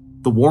did.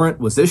 The warrant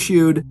was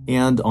issued,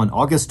 and on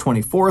August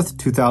 24th,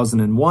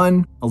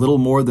 2001, a little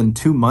more than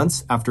 2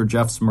 months after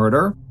Jeff's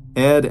murder,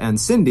 Ed and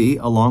Cindy,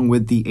 along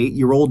with the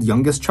 8-year-old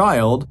youngest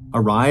child,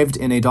 arrived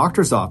in a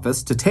doctor's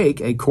office to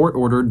take a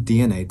court-ordered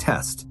DNA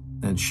test.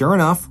 And sure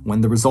enough,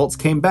 when the results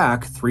came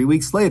back 3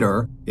 weeks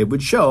later, it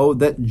would show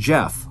that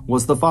Jeff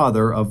was the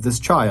father of this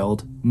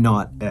child,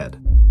 not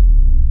Ed.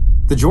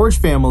 The George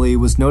family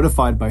was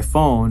notified by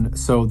phone,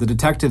 so the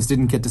detectives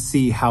didn't get to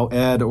see how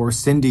Ed or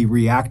Cindy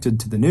reacted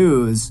to the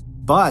news.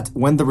 But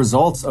when the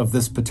results of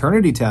this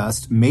paternity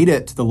test made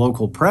it to the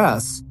local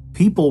press,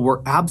 people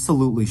were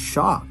absolutely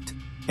shocked.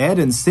 Ed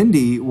and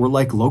Cindy were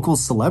like local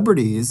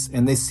celebrities,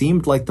 and they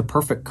seemed like the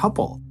perfect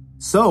couple.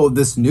 So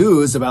this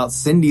news about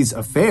Cindy's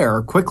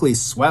affair quickly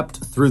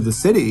swept through the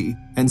city,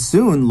 and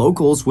soon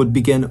locals would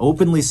begin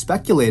openly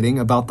speculating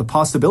about the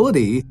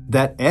possibility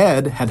that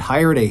Ed had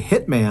hired a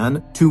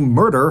hitman to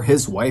murder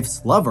his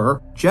wife's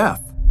lover,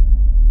 Jeff.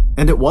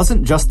 And it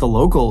wasn't just the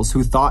locals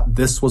who thought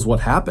this was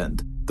what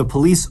happened. The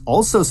police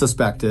also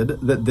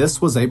suspected that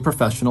this was a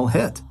professional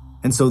hit.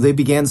 And so they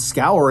began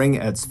scouring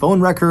Ed's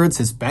phone records,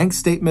 his bank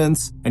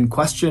statements, and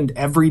questioned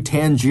every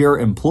Tangier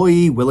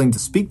employee willing to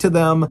speak to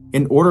them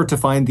in order to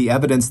find the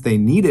evidence they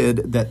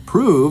needed that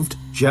proved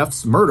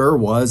Jeff's murder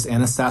was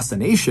an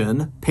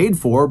assassination paid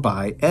for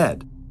by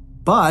Ed.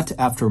 But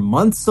after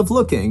months of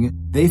looking,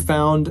 they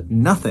found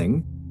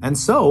nothing, and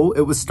so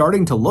it was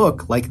starting to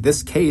look like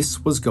this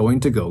case was going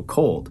to go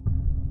cold.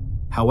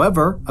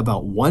 However,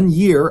 about 1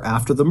 year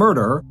after the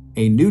murder,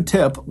 a new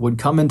tip would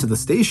come into the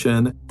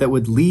station that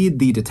would lead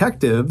the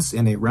detectives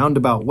in a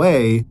roundabout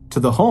way to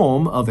the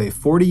home of a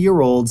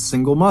 40-year-old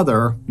single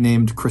mother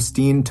named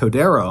Christine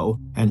Todaro,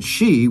 and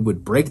she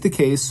would break the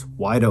case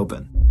wide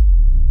open.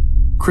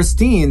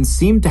 Christine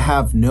seemed to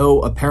have no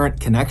apparent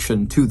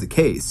connection to the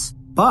case,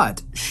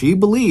 but she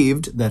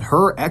believed that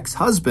her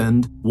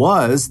ex-husband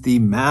was the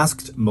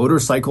masked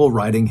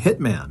motorcycle-riding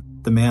hitman,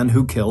 the man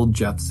who killed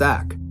Jeff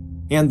Zack.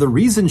 And the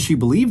reason she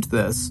believed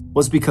this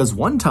was because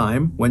one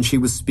time, when she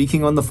was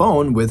speaking on the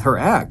phone with her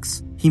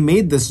ex, he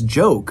made this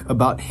joke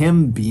about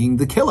him being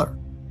the killer.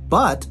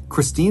 But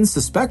Christine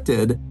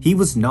suspected he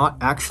was not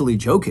actually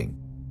joking,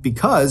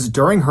 because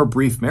during her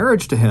brief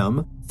marriage to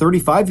him,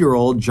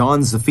 35-year-old John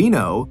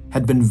Zaffino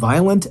had been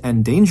violent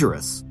and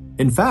dangerous.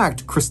 In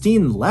fact,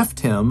 Christine left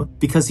him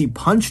because he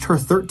punched her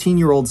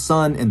 13-year-old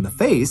son in the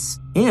face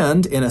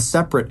and, in a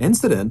separate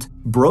incident,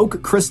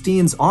 broke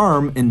Christine's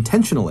arm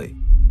intentionally.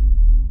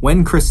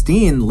 When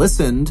Christine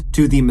listened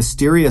to the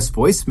mysterious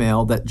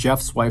voicemail that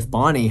Jeff's wife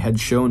Bonnie had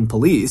shown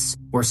police,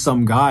 where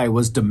some guy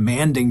was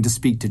demanding to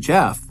speak to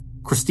Jeff,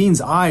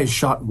 Christine's eyes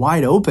shot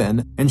wide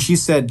open and she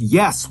said,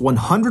 "Yes,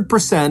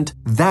 100%,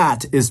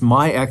 that is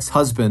my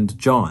ex-husband,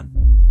 John."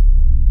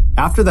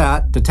 After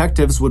that,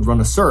 detectives would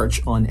run a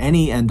search on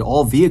any and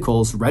all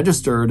vehicles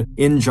registered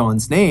in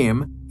John's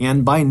name,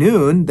 and by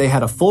noon, they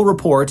had a full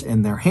report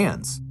in their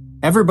hands.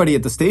 Everybody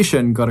at the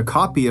station got a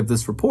copy of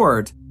this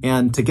report,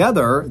 and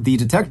together, the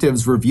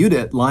detectives reviewed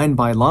it line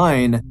by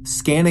line,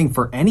 scanning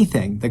for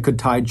anything that could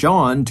tie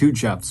John to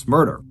Jeff's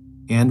murder.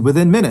 And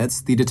within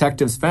minutes, the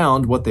detectives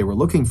found what they were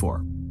looking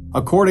for.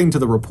 According to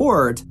the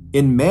report,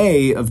 in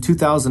May of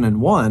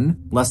 2001,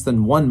 less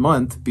than 1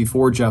 month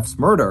before Jeff's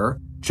murder,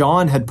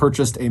 John had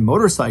purchased a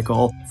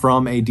motorcycle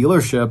from a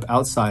dealership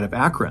outside of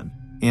Akron.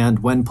 And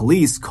when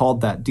police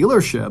called that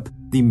dealership,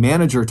 the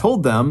manager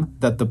told them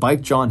that the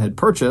bike John had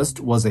purchased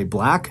was a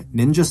black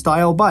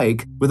ninja-style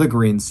bike with a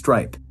green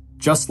stripe,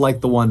 just like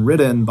the one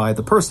ridden by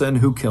the person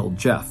who killed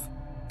Jeff.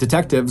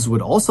 Detectives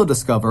would also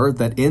discover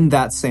that in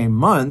that same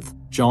month,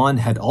 John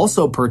had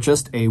also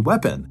purchased a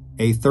weapon,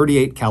 a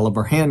 .38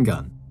 caliber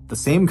handgun, the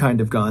same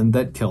kind of gun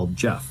that killed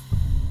Jeff.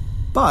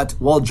 But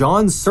while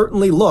John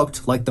certainly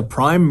looked like the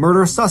prime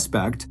murder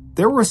suspect,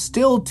 there were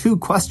still 2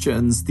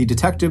 questions the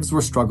detectives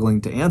were struggling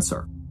to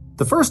answer.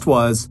 The first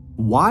was,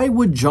 why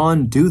would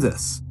John do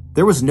this?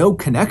 There was no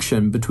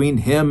connection between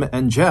him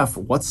and Jeff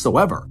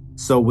whatsoever.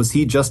 So was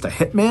he just a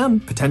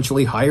hitman,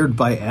 potentially hired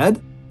by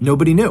Ed?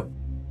 Nobody knew.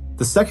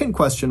 The second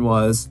question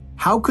was,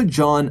 how could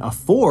John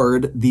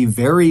afford the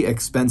very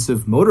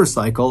expensive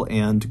motorcycle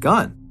and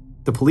gun?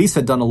 The police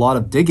had done a lot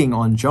of digging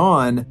on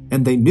John,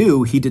 and they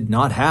knew he did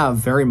not have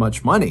very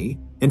much money.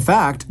 In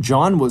fact,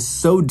 John was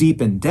so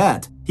deep in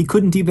debt, he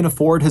couldn't even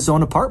afford his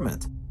own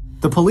apartment.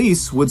 The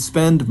police would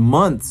spend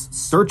months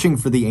searching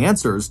for the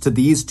answers to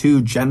these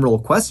 2 general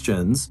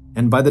questions,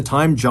 and by the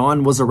time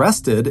John was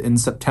arrested in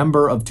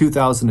September of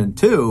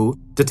 2002,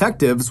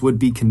 detectives would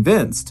be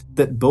convinced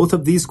that both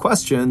of these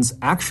questions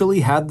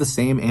actually had the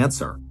same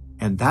answer,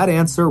 and that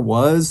answer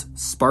was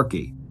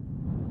Sparky.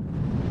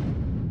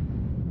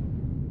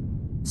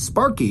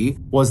 Sparky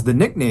was the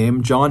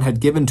nickname John had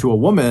given to a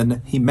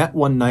woman he met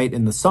one night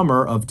in the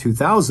summer of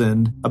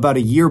 2000, about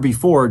a year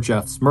before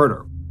Jeff's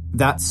murder.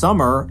 That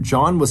summer,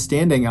 John was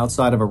standing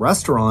outside of a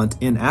restaurant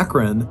in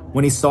Akron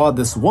when he saw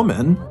this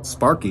woman,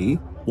 Sparky,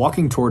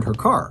 walking toward her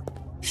car.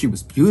 She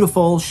was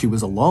beautiful, she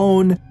was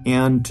alone,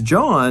 and to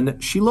John,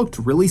 she looked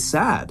really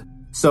sad.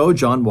 So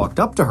John walked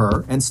up to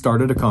her and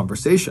started a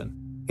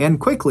conversation. And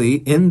quickly,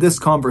 in this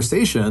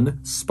conversation,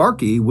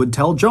 Sparky would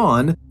tell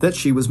John that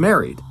she was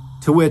married,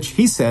 to which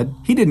he said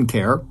he didn't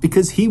care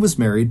because he was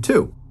married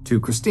too, to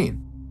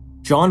Christine.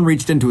 John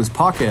reached into his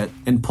pocket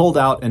and pulled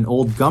out an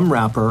old gum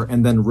wrapper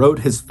and then wrote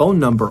his phone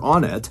number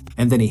on it,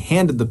 and then he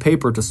handed the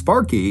paper to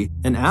Sparky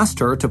and asked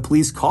her to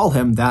please call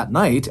him that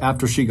night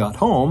after she got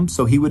home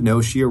so he would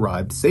know she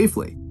arrived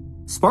safely.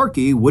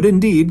 Sparky would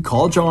indeed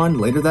call John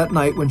later that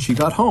night when she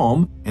got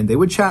home, and they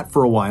would chat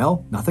for a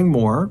while, nothing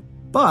more.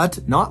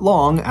 But not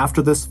long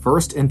after this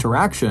first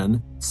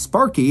interaction,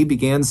 Sparky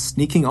began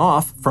sneaking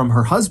off from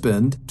her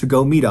husband to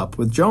go meet up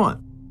with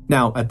John.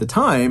 Now, at the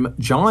time,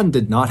 John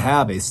did not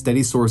have a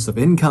steady source of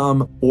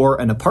income or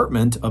an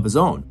apartment of his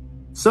own.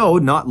 So,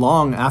 not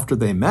long after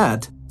they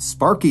met,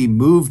 Sparky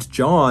moved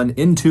John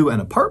into an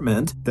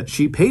apartment that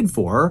she paid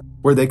for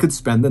where they could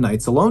spend the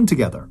nights alone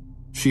together.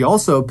 She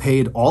also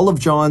paid all of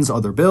John's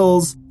other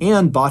bills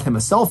and bought him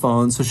a cell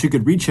phone so she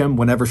could reach him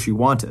whenever she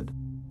wanted.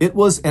 It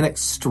was an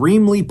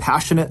extremely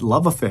passionate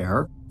love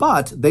affair,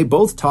 but they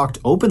both talked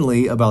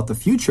openly about the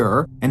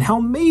future and how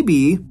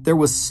maybe there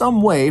was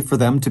some way for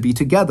them to be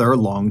together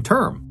long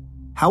term.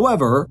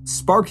 However,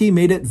 Sparky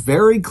made it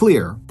very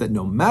clear that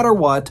no matter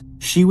what,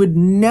 she would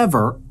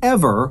never,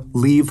 ever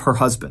leave her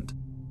husband.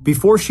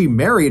 Before she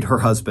married her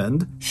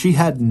husband, she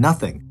had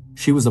nothing.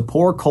 She was a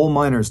poor coal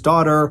miner's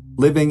daughter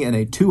living in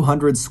a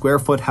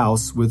 200-square-foot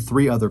house with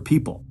 3 other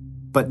people.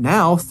 But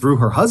now, through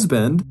her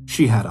husband,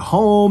 she had a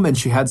home and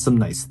she had some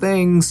nice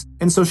things,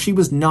 and so she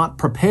was not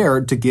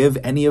prepared to give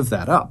any of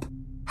that up.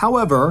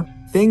 However,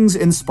 things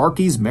in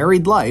Sparky's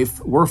married life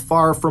were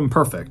far from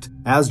perfect,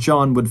 as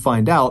John would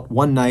find out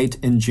one night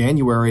in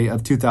January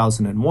of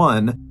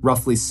 2001,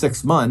 roughly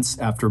 6 months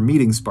after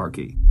meeting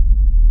Sparky.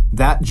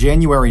 That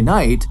January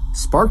night,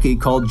 Sparky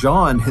called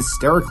John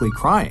hysterically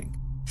crying.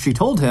 She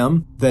told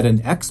him that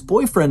an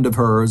ex-boyfriend of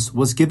hers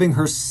was giving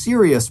her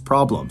serious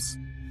problems.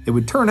 It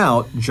would turn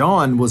out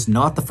John was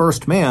not the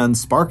first man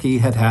Sparky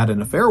had had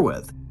an affair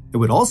with. It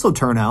would also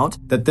turn out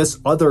that this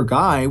other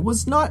guy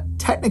was not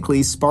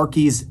technically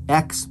Sparky's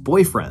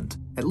ex-boyfriend,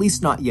 at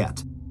least not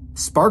yet.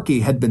 Sparky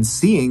had been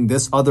seeing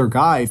this other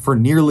guy for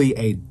nearly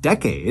a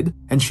decade,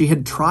 and she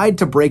had tried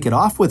to break it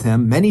off with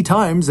him many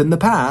times in the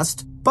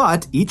past,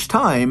 but each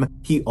time,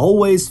 he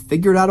always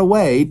figured out a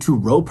way to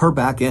rope her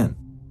back in.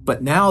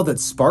 But now that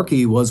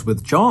Sparky was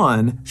with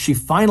John, she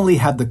finally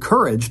had the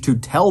courage to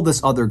tell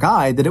this other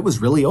guy that it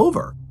was really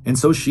over. And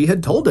so she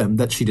had told him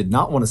that she did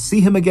not want to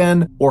see him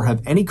again or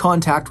have any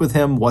contact with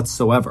him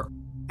whatsoever.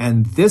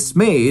 And this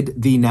made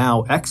the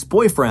now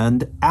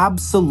ex-boyfriend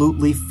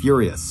absolutely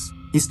furious.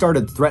 He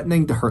started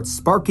threatening to hurt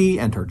Sparky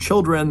and her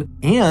children,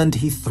 and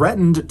he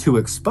threatened to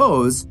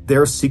expose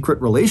their secret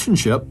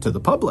relationship to the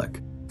public.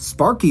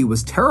 Sparky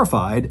was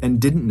terrified and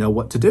didn't know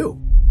what to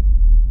do.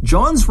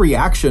 John's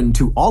reaction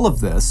to all of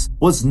this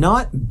was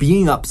not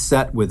being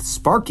upset with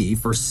Sparky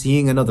for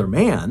seeing another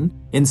man.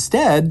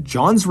 Instead,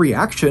 John's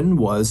reaction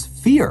was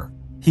fear.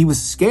 He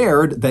was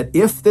scared that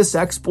if this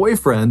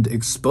ex-boyfriend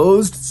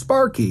exposed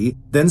Sparky,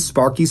 then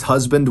Sparky's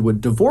husband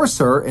would divorce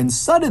her, and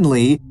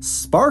suddenly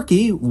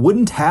Sparky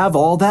wouldn't have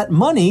all that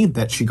money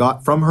that she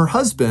got from her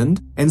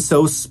husband, and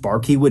so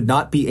Sparky would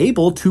not be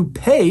able to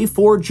pay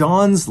for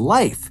John's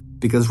life.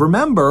 Because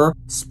remember,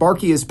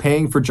 Sparky is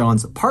paying for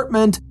John's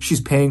apartment,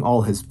 she's paying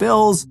all his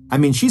bills,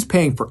 she's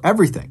paying for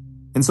everything.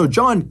 And so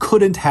John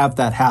couldn't have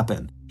that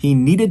happen. He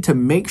needed to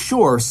make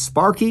sure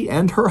Sparky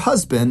and her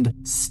husband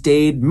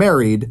stayed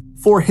married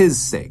for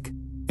his sake.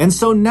 And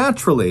so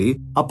naturally,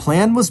 a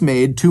plan was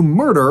made to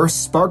murder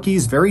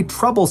Sparky's very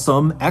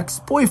troublesome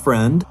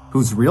ex-boyfriend,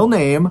 whose real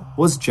name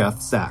was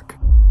Jeff Zack.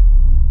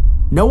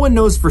 No one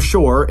knows for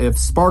sure if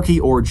Sparky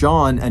or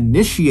John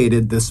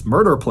initiated this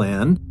murder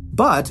plan,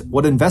 but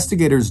what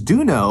investigators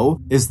do know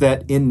is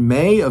that in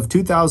May of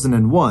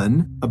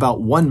 2001,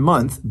 about 1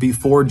 month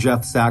before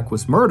Jeff Zack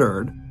was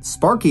murdered,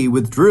 Sparky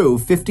withdrew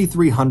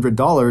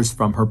 $5,300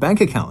 from her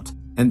bank account.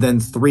 And then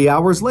 3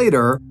 hours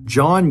later,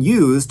 John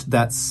used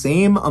that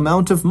same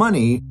amount of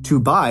money to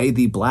buy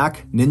the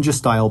black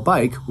Ninja-style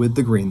bike with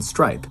the green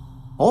stripe.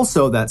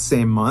 Also that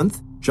same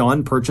month,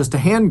 John purchased a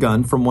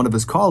handgun from one of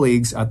his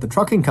colleagues at the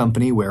trucking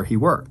company where he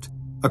worked.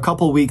 A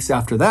couple weeks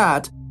after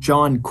that,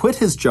 John quit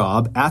his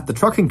job at the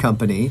trucking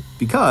company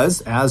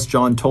because, as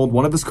John told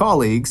one of his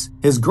colleagues,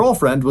 his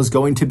girlfriend was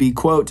going to be,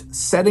 quote,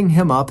 setting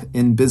him up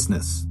in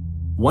business.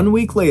 1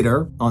 week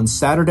later, on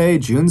Saturday,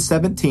 June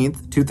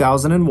 17th,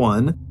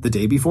 2001, the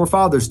day before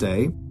Father's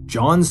Day,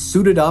 John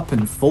suited up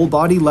in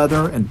full-body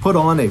leather and put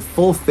on a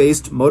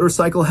full-faced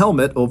motorcycle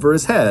helmet over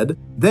his head.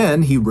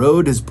 Then he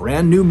rode his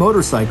brand-new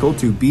motorcycle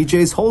to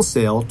BJ's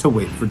Wholesale to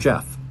wait for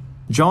Jeff.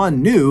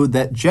 John knew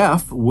that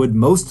Jeff would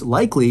most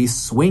likely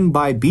swing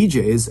by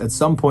BJ's at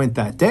some point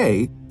that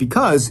day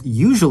because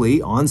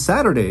usually on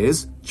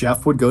Saturdays,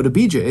 Jeff would go to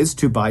BJ's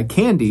to buy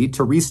candy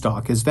to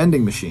restock his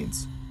vending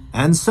machines.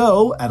 And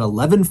so, at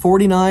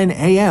 11:49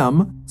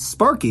 a.m.,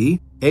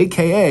 Sparky,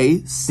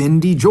 aka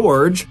Cindy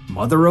George,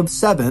 mother of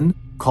 7,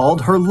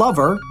 called her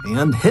lover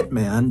and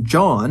hitman,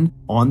 John,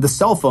 on the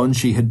cell phone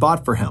she had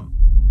bought for him.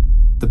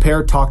 The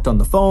pair talked on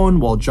the phone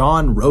while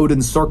John rode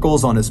in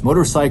circles on his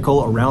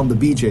motorcycle around the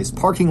BJ's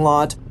parking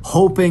lot,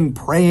 hoping,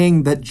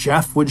 praying that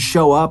Jeff would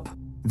show up.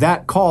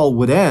 That call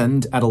would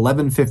end at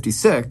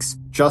 11:56,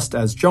 just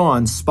as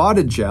John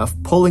spotted Jeff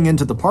pulling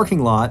into the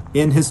parking lot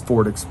in his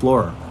Ford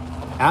Explorer.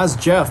 As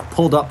Jeff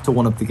pulled up to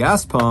one of the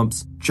gas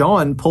pumps,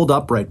 John pulled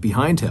up right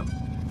behind him.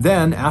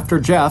 Then, after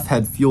Jeff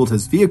had fueled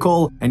his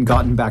vehicle and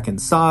gotten back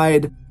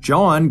inside,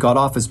 John got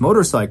off his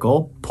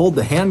motorcycle, pulled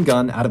the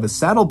handgun out of his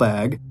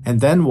saddlebag, and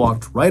then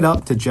walked right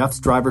up to Jeff's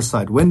driver's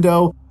side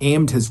window,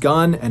 aimed his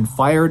gun, and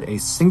fired a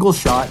single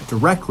shot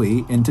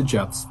directly into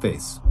Jeff's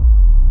face.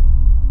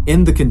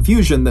 In the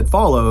confusion that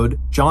followed,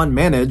 John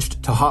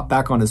managed to hop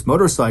back on his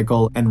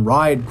motorcycle and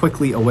ride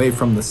quickly away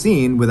from the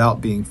scene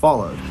without being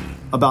followed.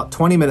 About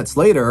 20 minutes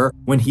later,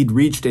 when he'd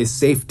reached a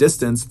safe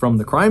distance from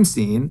the crime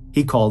scene,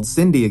 he called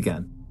Cindy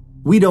again.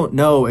 We don't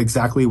know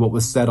exactly what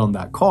was said on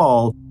that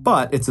call,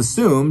 but it's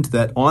assumed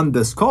that on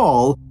this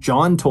call,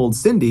 John told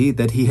Cindy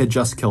that he had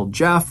just killed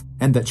Jeff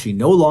and that she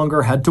no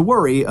longer had to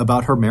worry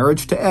about her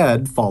marriage to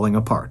Ed falling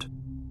apart.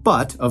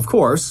 But, of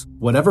course,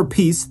 whatever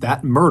peace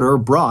that murder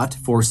brought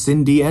for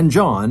Cindy and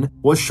John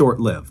was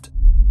short-lived.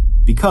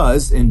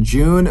 Because in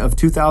June of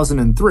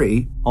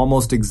 2003,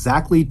 almost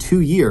exactly 2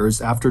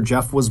 years after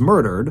Jeff was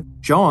murdered,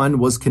 John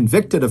was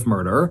convicted of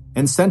murder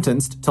and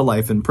sentenced to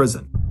life in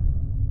prison.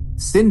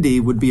 Cindy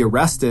would be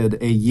arrested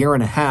a year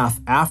and a half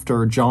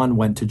after John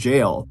went to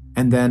jail,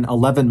 and then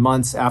 11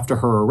 months after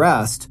her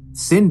arrest,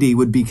 Cindy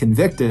would be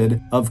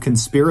convicted of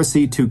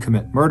conspiracy to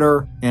commit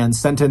murder and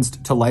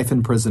sentenced to life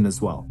in prison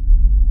as well.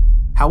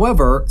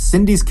 However,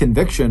 Cindy's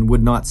conviction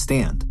would not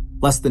stand.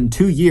 Less than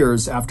 2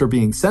 years after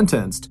being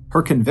sentenced,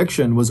 her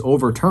conviction was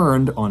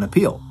overturned on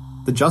appeal.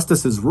 The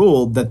justices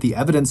ruled that the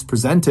evidence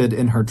presented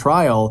in her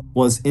trial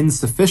was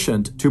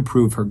insufficient to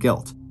prove her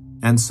guilt.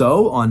 And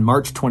so, on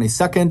March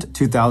 22,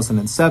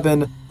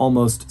 2007,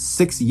 almost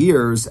 6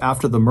 years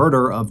after the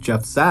murder of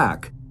Jeff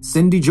Zack,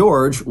 Cindy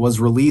George was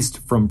released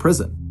from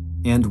prison.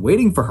 And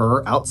waiting for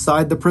her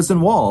outside the prison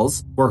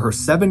walls were her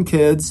 7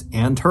 kids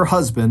and her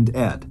husband,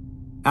 Ed.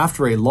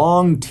 After a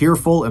long,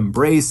 tearful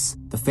embrace,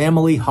 the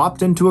family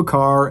hopped into a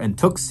car and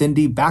took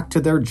Cindy back to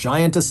their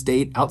giant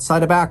estate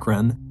outside of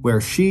Akron, where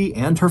she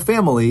and her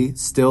family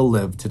still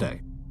live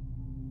today.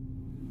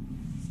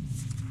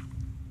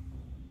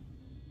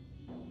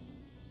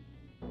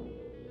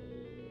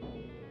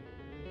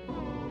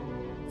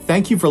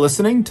 Thank you for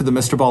listening to the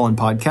Mr. Ballin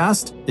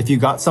podcast. If you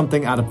got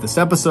something out of this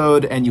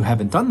episode and you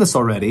haven't done this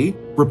already,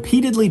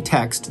 repeatedly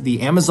text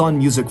the Amazon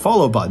Music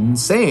follow button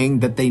saying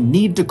that they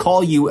need to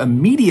call you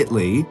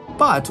immediately,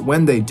 but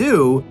when they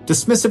do,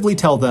 dismissively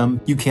tell them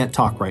you can't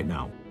talk right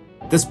now.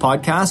 This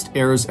podcast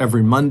airs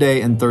every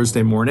Monday and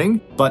Thursday morning,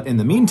 but in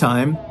the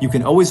meantime, you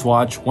can always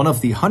watch one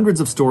of the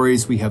hundreds of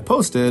stories we have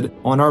posted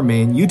on our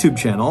main YouTube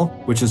channel,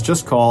 which is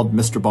just called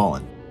Mr.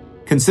 Ballin.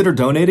 Consider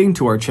donating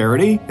to our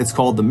charity. It's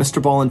called the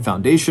Mr. Ballin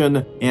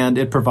Foundation, and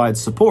it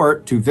provides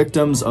support to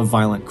victims of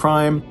violent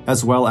crime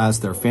as well as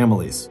their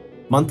families.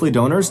 Monthly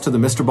donors to the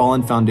Mr.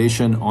 Ballin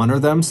Foundation Honor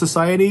Them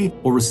Society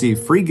will receive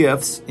free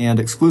gifts and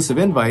exclusive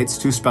invites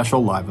to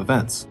special live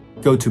events.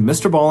 Go to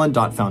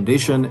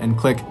mrballin.foundation and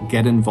click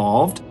Get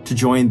Involved to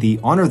join the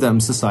Honor Them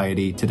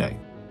Society today.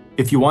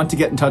 If you want to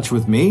get in touch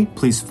with me,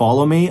 please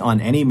follow me on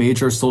any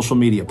major social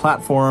media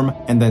platform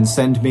and then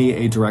send me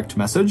a direct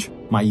message.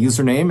 My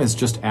username is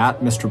just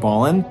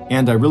 @MrBallin,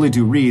 and I really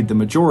do read the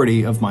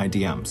majority of my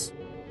DMs.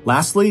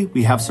 Lastly,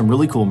 we have some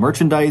really cool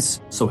merchandise,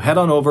 so head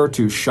on over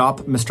to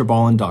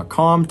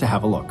shopmrballin.com to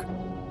have a look.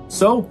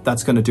 So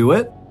that's going to do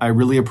it. I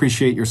really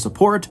appreciate your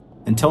support.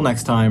 Until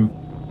next time,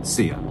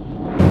 see ya.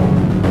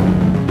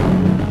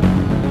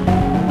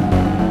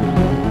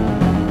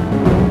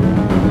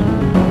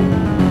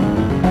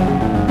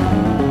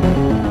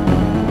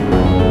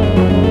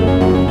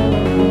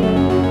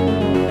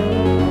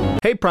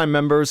 Hey Prime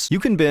members, you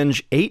can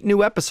binge 8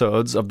 new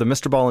episodes of the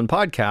Mr. Ballin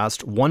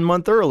podcast 1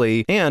 month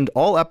early and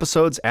all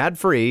episodes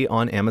ad-free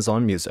on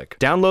Amazon Music.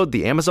 Download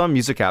the Amazon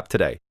Music app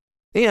today.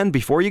 And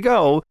before you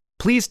go,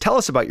 please tell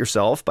us about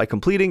yourself by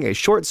completing a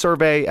short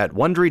survey at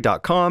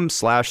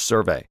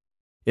Wondery.com/survey.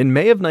 In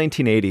May of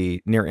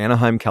 1980, near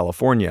Anaheim,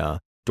 California,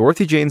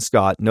 Dorothy Jane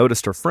Scott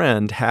noticed her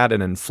friend had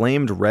an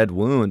inflamed red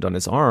wound on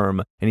his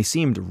arm and he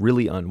seemed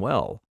really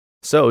unwell.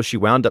 So she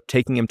wound up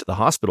taking him to the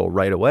hospital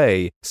right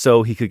away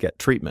so he could get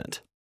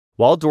treatment.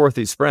 While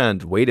Dorothy's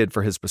friend waited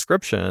for his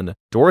prescription,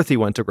 Dorothy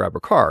went to grab her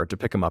car to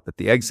pick him up at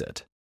the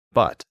exit.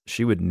 But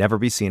she would never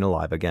be seen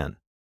alive again,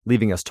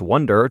 leaving us to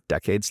wonder,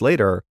 decades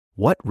later,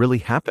 what really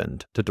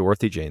happened to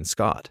Dorothy Jane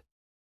Scott.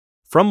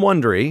 From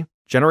Wondery,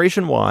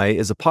 Generation Y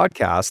is a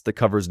podcast that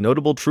covers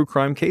notable true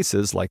crime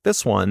cases like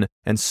this one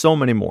and so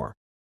many more.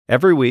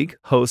 Every week,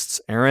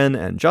 hosts Aaron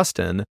and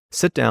Justin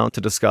sit down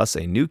to discuss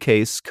a new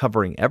case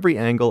covering every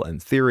angle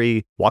and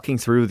theory, walking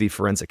through the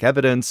forensic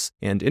evidence,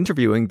 and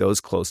interviewing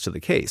those close to the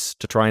case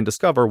to try and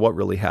discover what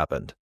really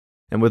happened.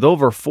 And with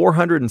over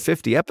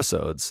 450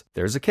 episodes,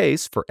 there's a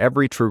case for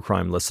every true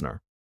crime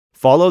listener.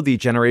 Follow the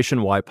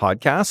Generation Y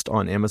podcast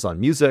on Amazon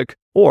Music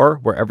or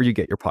wherever you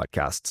get your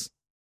podcasts.